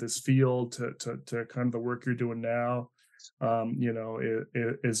getting into this field to kind of the work you're doing now, you know,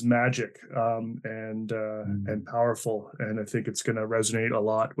 is magic, and powerful. And I think it's going to resonate a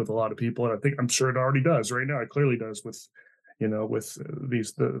lot with a lot of people. And I'm sure it already does right now. It clearly does with, you know, with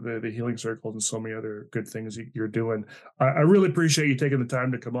the healing circles and so many other good things you're doing. I really appreciate you taking the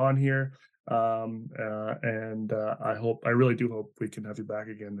time to come on here. And I really do hope we can have you back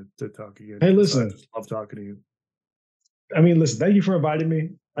again to talk again. Hey, listen, I just love talking to you. I mean, listen, thank you for inviting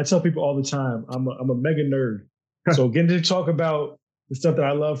me. I tell people all the time, I'm a mega nerd. So getting to talk about the stuff that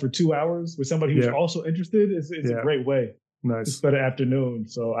I love for 2 hours with somebody who's also interested is a great way to spend an afternoon.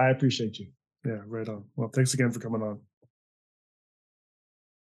 So I appreciate you. Yeah, right on. Well, thanks again for coming on.